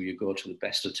fly to. You go to the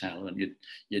best hotel and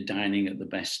you're dining at the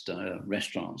best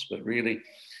restaurants. But really,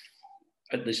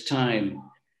 at this time,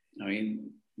 I mean,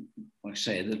 like I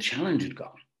say, the challenge had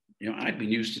gone. You know, I'd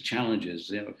been used to challenges,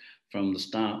 you know, from the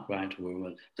start right to where we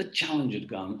were. The challenge had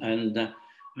gone, and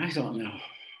I thought, no,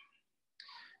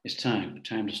 it's time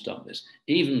to stop this.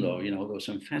 Even though, you know, there was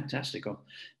some fantastic.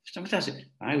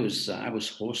 I was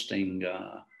hosting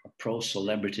a pro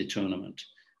celebrity tournament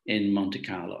in Monte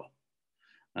Carlo,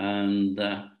 and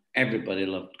everybody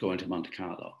loved going to Monte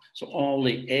Carlo. So all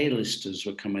the A-listers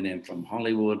were coming in from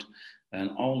Hollywood,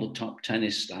 and all the top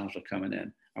tennis stars were coming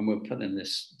in, and we're putting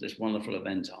this wonderful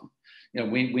event on. You know,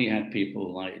 we had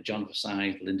people like John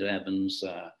Forsythe, Linda Evans,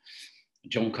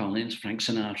 Joan Collins, Frank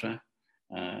Sinatra,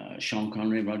 Sean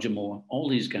Connery, Roger Moore, all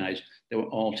these guys, they were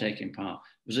all taking part.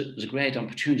 It was a great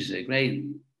opportunity, a great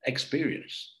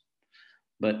experience.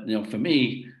 But, you know, for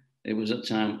me, it was at the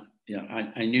time, you know,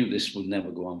 I knew this would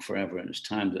never go on forever. And it's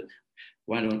time that,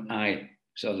 why don't I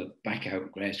sort of back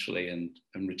out gracefully and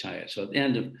retire? So at the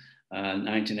end of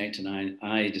 1989,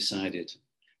 I decided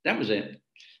that was it.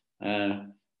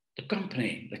 The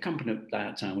company at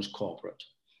that time was corporate.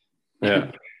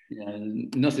 Yeah.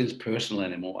 Nothing's personal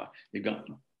anymore. You've got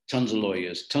tons of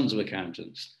lawyers, tons of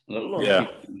accountants, and a lot of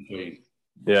people in between.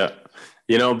 Yeah,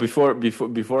 you know,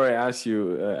 before I ask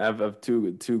you, I have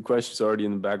two questions already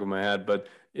in the back of my head. But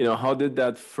you know, how did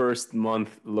that first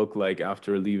month look like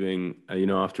after leaving? You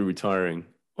know, after retiring,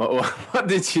 what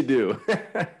did you do?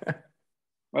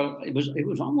 Well, it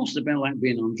was almost a bit like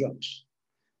being on drugs.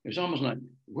 It was almost like,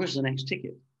 where's the next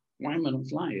ticket? Why am I not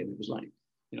flying? It was like,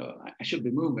 you know, I should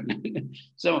be moving.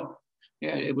 So,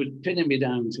 yeah, it was pinning me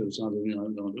down to sort of, you know,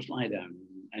 no, just lie down,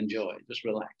 enjoy, just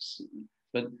relax.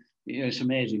 But, you know, it's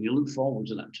amazing. You look forward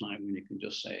to that time when you can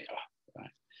just say, oh, right,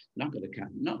 not going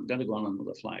to go on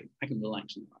another flight. I can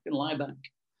relax now. I can lie back.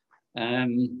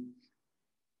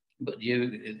 But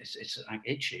it's like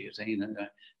itchy. You're saying,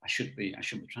 I should be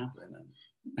traveling.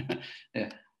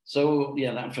 Yeah. So,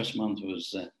 yeah, that first month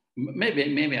was...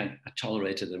 maybe I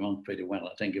tolerated them on pretty well.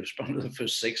 I think it was probably the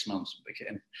first 6 months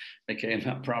became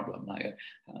that problem. Like,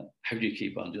 how do you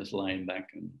keep on just lying back?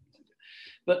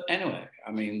 But anyway,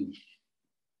 I mean,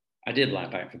 I did lie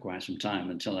back for quite some time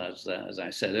until, as I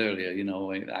said earlier, you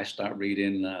know, I start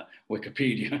reading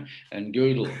Wikipedia and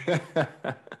Google,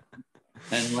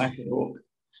 and like, oh,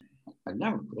 and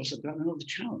now of course I've got another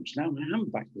challenge. Now I am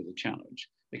back with a challenge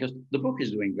because the book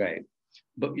is doing great.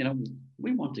 But, you know,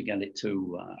 we want to get it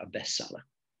to a bestseller,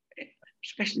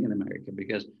 especially in America,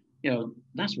 because, you know,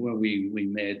 that's where we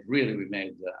made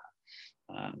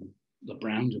the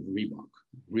brand of Reebok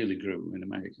really grew in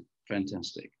America.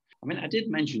 Fantastic. I mean, I did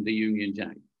mention the Union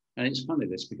Jack, and it's funny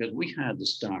this because we had the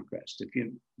Starcrest. If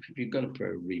you've got a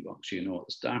pair of Reeboks, you know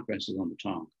the Starcrest is on the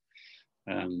tongue.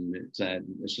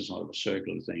 This is sort of a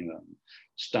circular thing,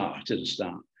 star to the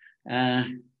star.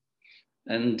 And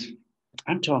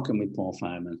I'm talking with Paul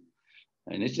Fireman,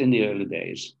 and it's in the early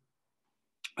days.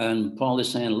 And Paul is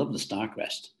saying, I love the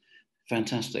Starcrest.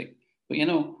 Fantastic. But, you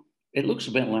know, it looks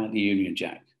a bit like the Union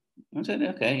Jack. I said,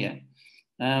 okay, yeah.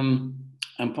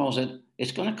 And Paul said,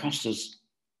 it's going to cost us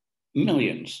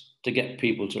millions to get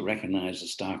people to recognize the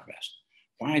Starcrest.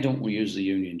 Why don't we use the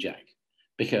Union Jack?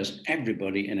 Because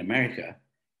everybody in America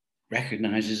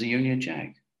recognizes the Union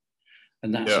Jack.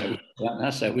 And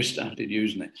that's how we started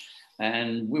using it.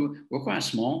 And we were quite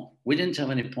small. We didn't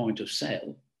have any point of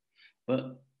sale.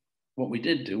 But what we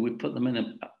did do, we put them in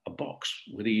a box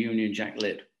with a Union Jack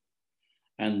lid.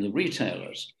 And the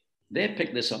retailers, they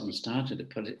picked this up and started to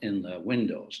put it in their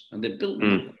windows. And they built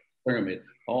a pyramid,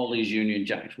 all these Union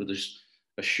Jacks with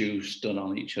a shoe stood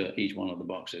on each one of the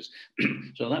boxes.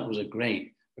 So that was a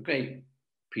great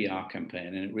PR campaign,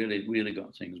 and it really, really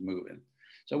got things moving.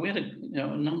 So we had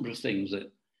a number of things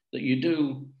that you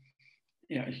do.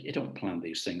 You know, you don't plan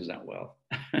these things that well.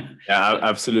 Yeah,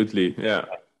 absolutely. Yeah.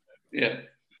 Yeah.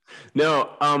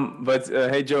 No, but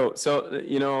hey, Joe. So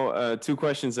you know, two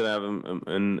questions that I have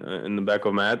in the back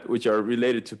of my head, which are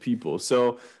related to people.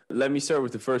 So let me start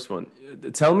with the first one.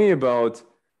 Tell me about.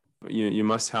 You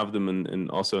must have them in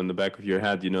also in the back of your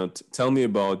head. You know, tell me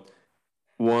about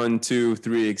 1, 2,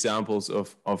 3 examples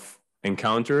of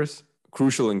encounters,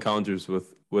 crucial encounters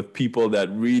with people that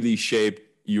really shaped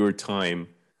your time,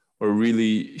 or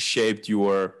really shaped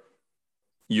your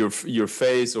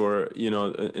face, or you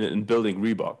know, in building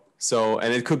Reebok. So,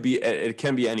 and it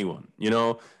can be anyone, you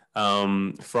know,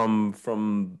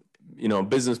 from you know,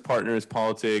 business partners,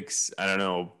 politics, I don't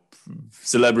know,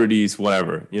 celebrities,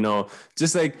 whatever, you know,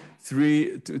 just like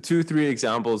 2, 3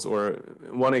 examples, or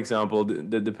one example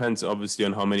that depends obviously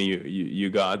on how many you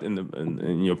got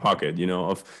in your pocket, you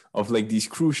know, of like these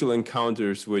crucial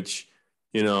encounters which,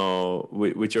 you know,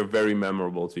 which are very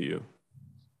memorable to you.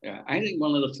 Yeah, I think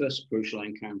one of the first crucial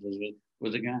encounters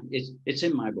was a guy. It's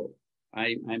in my book.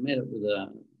 I met up with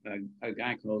a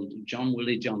guy called John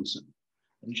Willie Johnson.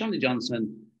 And Johnny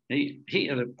Johnson, he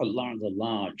had a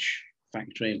large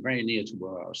factory very near to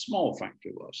where our small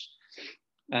factory was.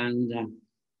 And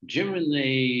during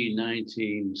the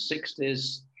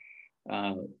 1960s,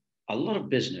 a lot of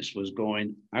business was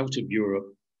going out of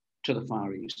Europe to the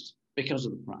Far East because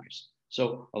of the price.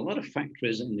 So a lot of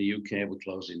factories in the UK were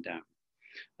closing down.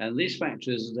 And these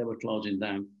factories, as they were closing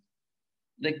down,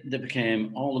 they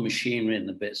became, all the machinery and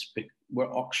the bits were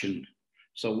auctioned.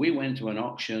 So we went to an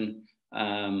auction,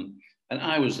 and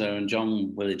I was there, and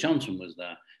John Willie Johnson was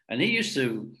there. And he used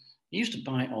to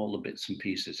buy all the bits and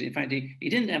pieces. In fact, he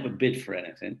didn't have a bid for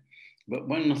anything, but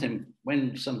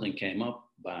when something came up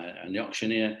and the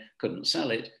auctioneer couldn't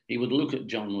sell it, he would look at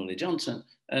John Willie Johnson,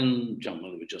 and John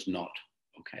Willie would just nod,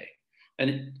 okay.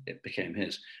 And it became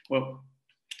his. Well,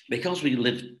 because we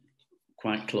lived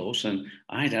quite close, and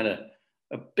I'd had a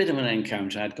bit of an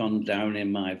encounter. I'd gone down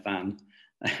in my van,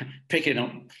 picking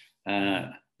up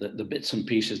the bits and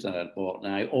pieces that I'd bought,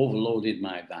 and I overloaded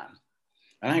my van.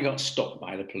 And I got stopped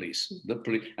by the police,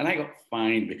 and I got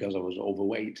fined because I was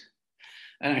overweight.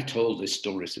 And I told this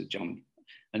story to John,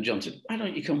 and John said, why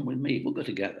don't you come with me? We'll go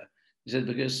together. He said,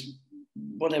 because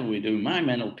whatever we do, my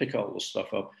men will pick all the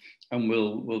stuff up and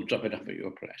we'll drop it off at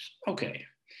your place. Okay.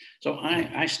 So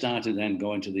I started then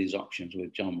going to these auctions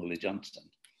with John Willie Johnson.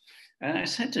 And I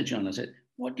said to John, I said,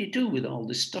 what do you do with all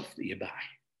this stuff that you buy?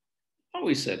 Oh,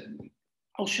 he said,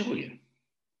 I'll show you. He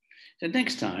said,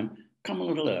 next time, come a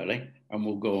little early and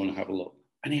we'll go and have a look.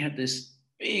 And he had this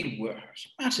big warehouse,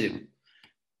 massive,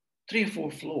 3 or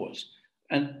 4 floors.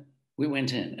 And we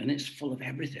went in, and it's full of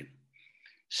everything.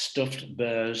 Stuffed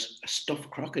bears, a stuffed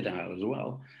crocodile as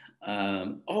well,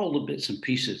 all the bits and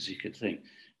pieces you could think.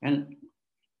 And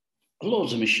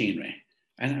loads of machinery.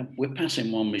 And we're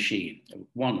passing one machine.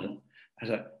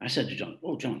 I said to John,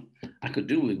 oh, John, I could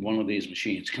do with one of these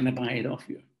machines. Can I buy it off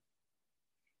you?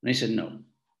 And he said, no.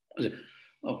 I said,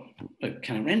 oh,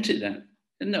 can I rent it then?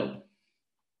 And no.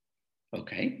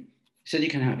 Okay. He said, you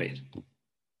can have it.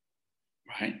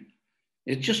 Right?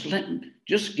 Just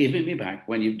give it me back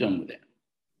when you've done with it.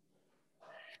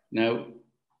 Now,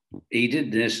 he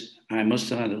did this. I must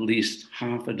have had at least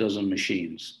half a dozen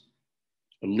machines,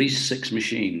 at least 6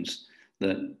 machines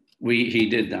that he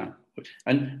did that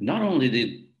And not only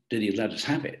did he let us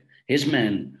have it, his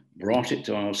men brought it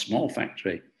to our small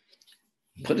factory,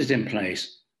 put it in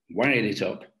place, wired it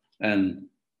up, and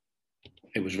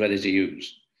it was ready to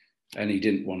use. And he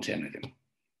didn't want anything.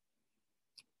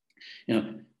 You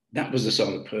know, that was the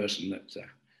sort of person that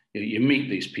you meet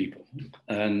these people,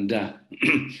 and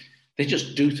they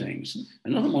just do things.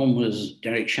 Another one was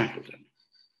Derek Shackleton.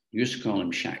 We used to call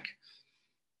him Shack.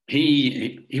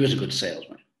 He was a good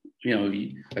salesman. You know,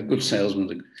 a good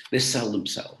salesman, they sell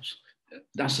themselves.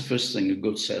 That's the first thing a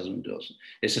good salesman does,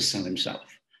 is to sell himself.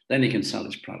 Then he can sell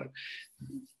his product.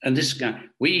 And this guy,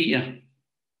 Reebok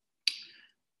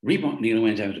nearly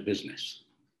went out of business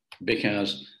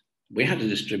because we had a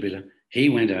distributor. He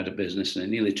went out of business and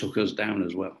it nearly took us down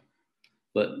as well.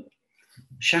 But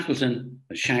Shackleton,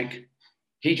 Shack,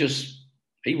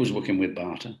 he was working with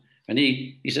barter, and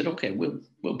he said, okay, we'll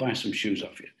buy some shoes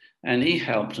off you. And he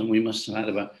helped, and we must have had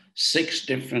about 6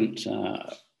 different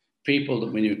people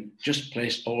that we knew just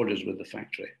placed orders with the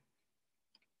factory.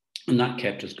 And that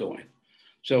kept us going.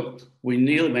 So we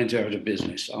nearly went out of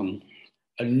business on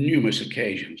numerous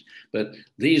occasions, but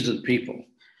these are the people.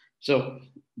 So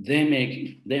they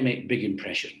make big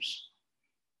impressions.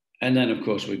 And then, of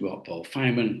course, we've got Paul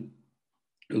Feynman,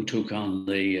 who took on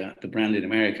the brand in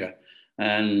America,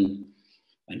 and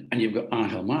you've got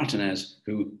Angel Martinez,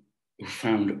 who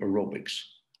found aerobics.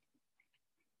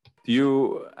 Do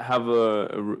you have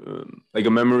a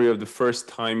memory of the first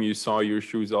time you saw your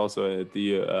shoes also at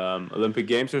the Olympic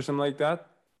Games or something like that?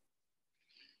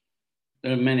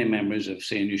 There are many memories of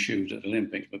seeing your shoes at the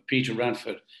Olympics, but Peter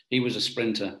Radford, he was a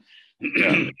sprinter,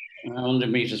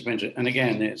 100-meter sprinter, and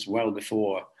again, it's well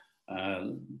before.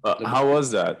 How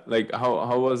was that? Like,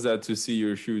 how was that to see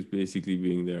your shoes basically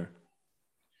being there?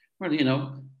 Well, you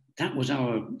know, that was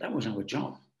our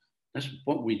job. That's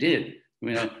what we did. I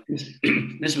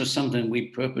mean, this was something we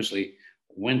purposely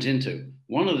went into.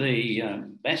 One of the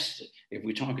best, if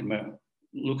we're talking about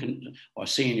looking or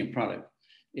seeing your product,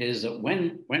 is that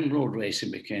when road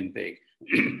racing became big,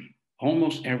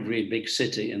 almost every big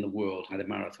city in the world had a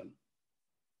marathon.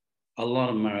 A lot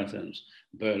of marathons.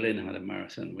 Berlin had a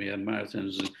marathon. We had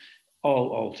marathons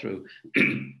all through.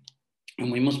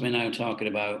 And we must be now talking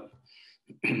about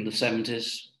the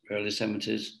 70s, early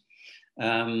 70s,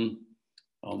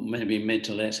 or maybe mid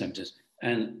to late 70s.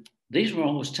 And these were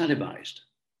always televised.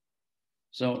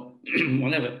 So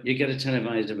whenever you get a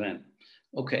televised event,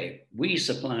 okay, we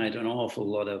supplied an awful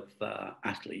lot of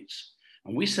athletes.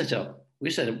 And we set up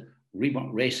Reebok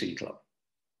Racing Club.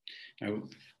 Now,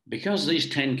 because these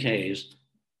 10Ks,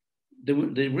 they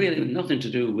really had nothing to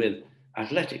do with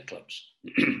athletic clubs.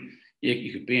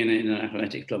 You could be in an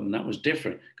athletic club, and that was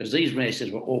different because these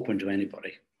races were open to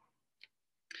anybody.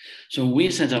 So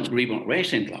we set up Reebok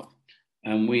Racing Club,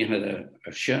 and we had a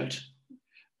shirt,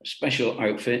 a special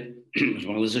outfit, as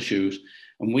well as the shoes,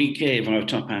 and we gave our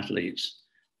top athletes,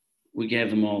 we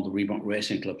gave them all the Reebok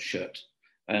Racing Club shirt.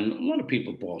 And a lot of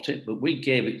people bought it, but we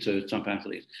gave it to top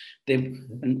athletes.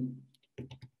 And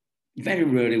very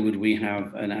rarely would we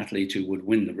have an athlete who would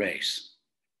win the race,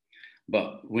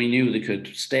 but we knew they could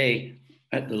stay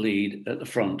at the lead at the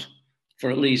front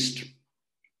for at least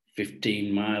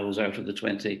 15 miles out of the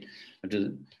 20.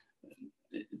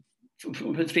 For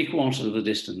 3/4 of the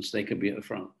distance, they could be at the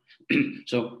front.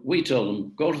 So we told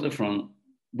them, go to the front,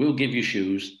 we'll give you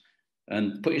shoes,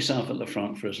 and put yourself at the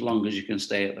front for as long as you can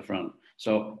stay at the front.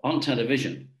 So on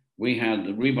television, we had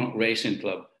the Reebok Racing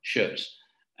Club shirts.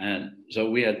 And so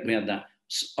we had that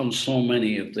on so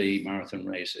many of the marathon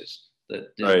races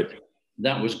that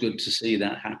was good to see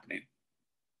that happening.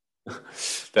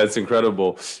 That's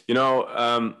incredible. You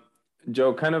know,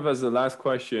 Joe, kind of as the last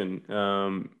question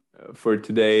for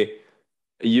today,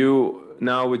 you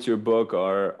now with your book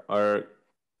are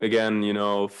again, you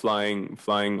know,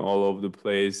 flying all over the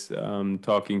place,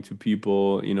 talking to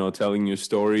people, you know, telling your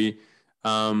story.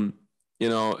 You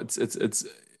know,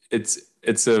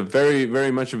 it's a very,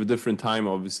 very much of a different time,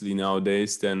 obviously,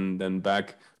 nowadays than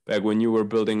back when you were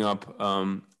building up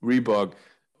Reebok.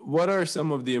 What are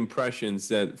some of the impressions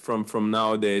that from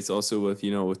nowadays, also with,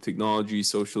 you know, with technology,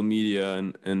 social media,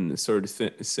 and sort of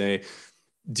say,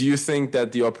 do you think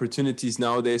that the opportunities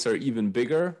nowadays are even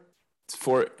bigger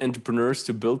for entrepreneurs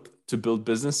to build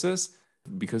businesses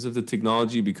because of the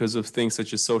technology, because of things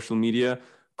such as social media,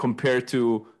 compared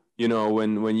to, you know,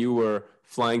 when you were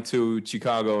flying to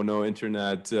Chicago, no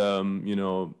internet, you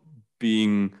know,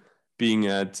 being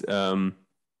at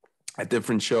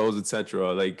different shows,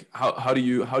 etc. Like, how do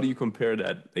you compare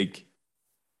that? Like,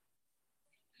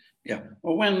 yeah,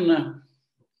 well,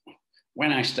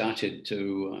 when I started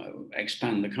to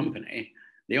expand the company,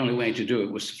 the only way to do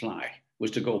it was to fly,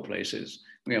 was to go places.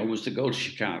 was to go to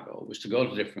Chicago, was to go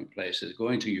to different places,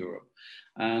 going to Europe.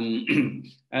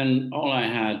 And all I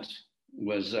had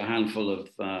was a handful of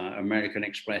American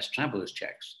Express travelers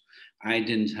checks. I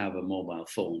didn't have a mobile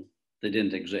phone. They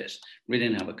didn't exist. We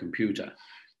didn't have a computer.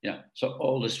 Yeah. So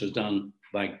all this was done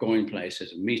by going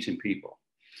places and meeting people.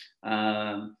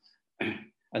 And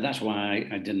that's why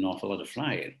I did an awful lot of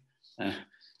flying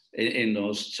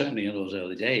certainly in those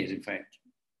early days. In fact,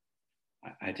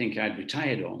 I think I'd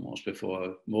retired almost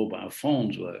before mobile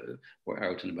phones were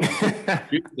out and about.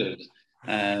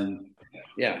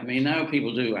 Yeah, I mean, now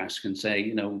people do ask and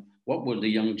say, what would the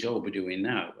young Joe be doing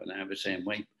now? And I was saying,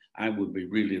 wait, I would be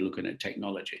really looking at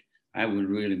technology. I would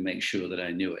really make sure that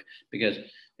I knew it because,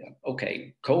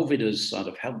 okay, COVID has sort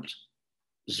of helped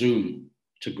Zoom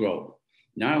to grow.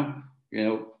 Now,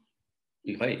 you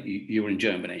were in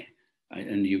Germany,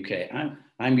 in the UK.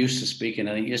 I'm used to speaking.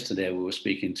 I think yesterday we were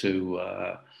speaking to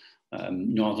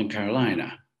Northern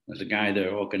Carolina. There's a guy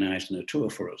there organizing a tour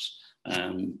for us.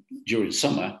 During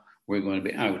summer, we're going to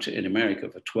be out in America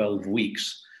for 12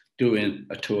 weeks doing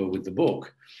a tour with the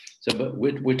book. So, but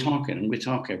we're talking, and we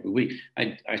talk every week.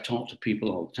 I talk to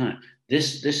people all the time.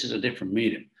 This is a different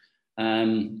medium.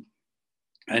 And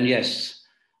yes,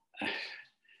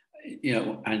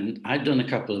 and I've done a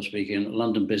couple of speaking at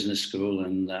London Business School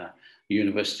and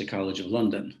University College of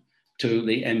London to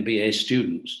the MBA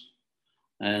students.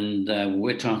 And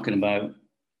we're talking about,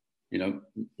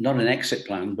 not an exit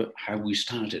plan, but how we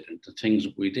started and the things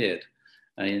that we did.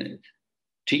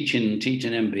 Teaching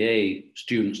MBA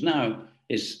students now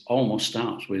almost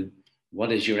starts with,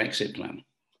 what is your exit plan?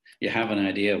 You have an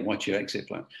idea of what's your exit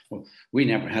plan. Well, we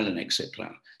never had an exit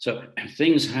plan. So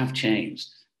things have changed.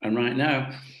 And right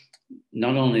now,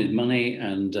 not only money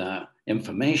and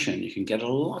information, you can get a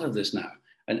lot of this now,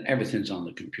 and everything's on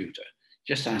the computer.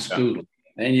 Just ask Google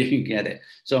and you can get it.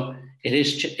 So it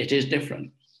is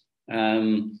different.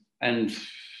 And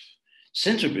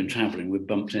since we've been traveling, we've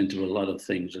bumped into a lot of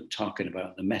things and talking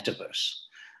about the metaverse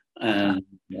and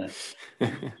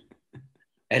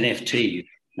NFT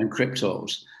and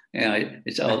cryptos.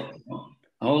 It's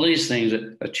all these things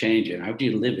that are changing. How do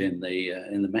you live in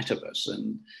the metaverse?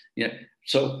 And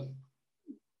so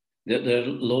there are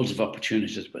loads of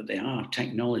opportunities, but they are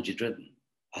technology driven.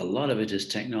 A lot of it is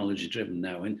technology driven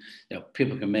now, and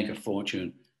people can make a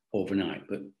fortune overnight.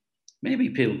 But maybe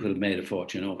people could have made a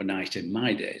fortune overnight in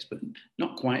my days, but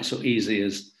not quite so easy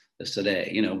as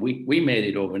today. We made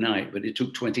it overnight, but it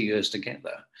took 20 years to get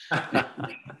there.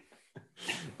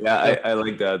 Yeah, I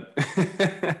like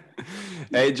that.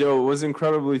 Hey, Joe, it was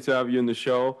incredibly to have you on the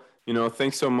show.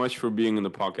 Thanks so much for being on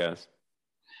the podcast.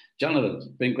 Jonathan, it's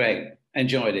been great.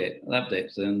 Enjoyed it, loved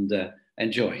it, and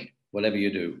enjoy whatever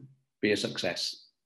you do. Be a success.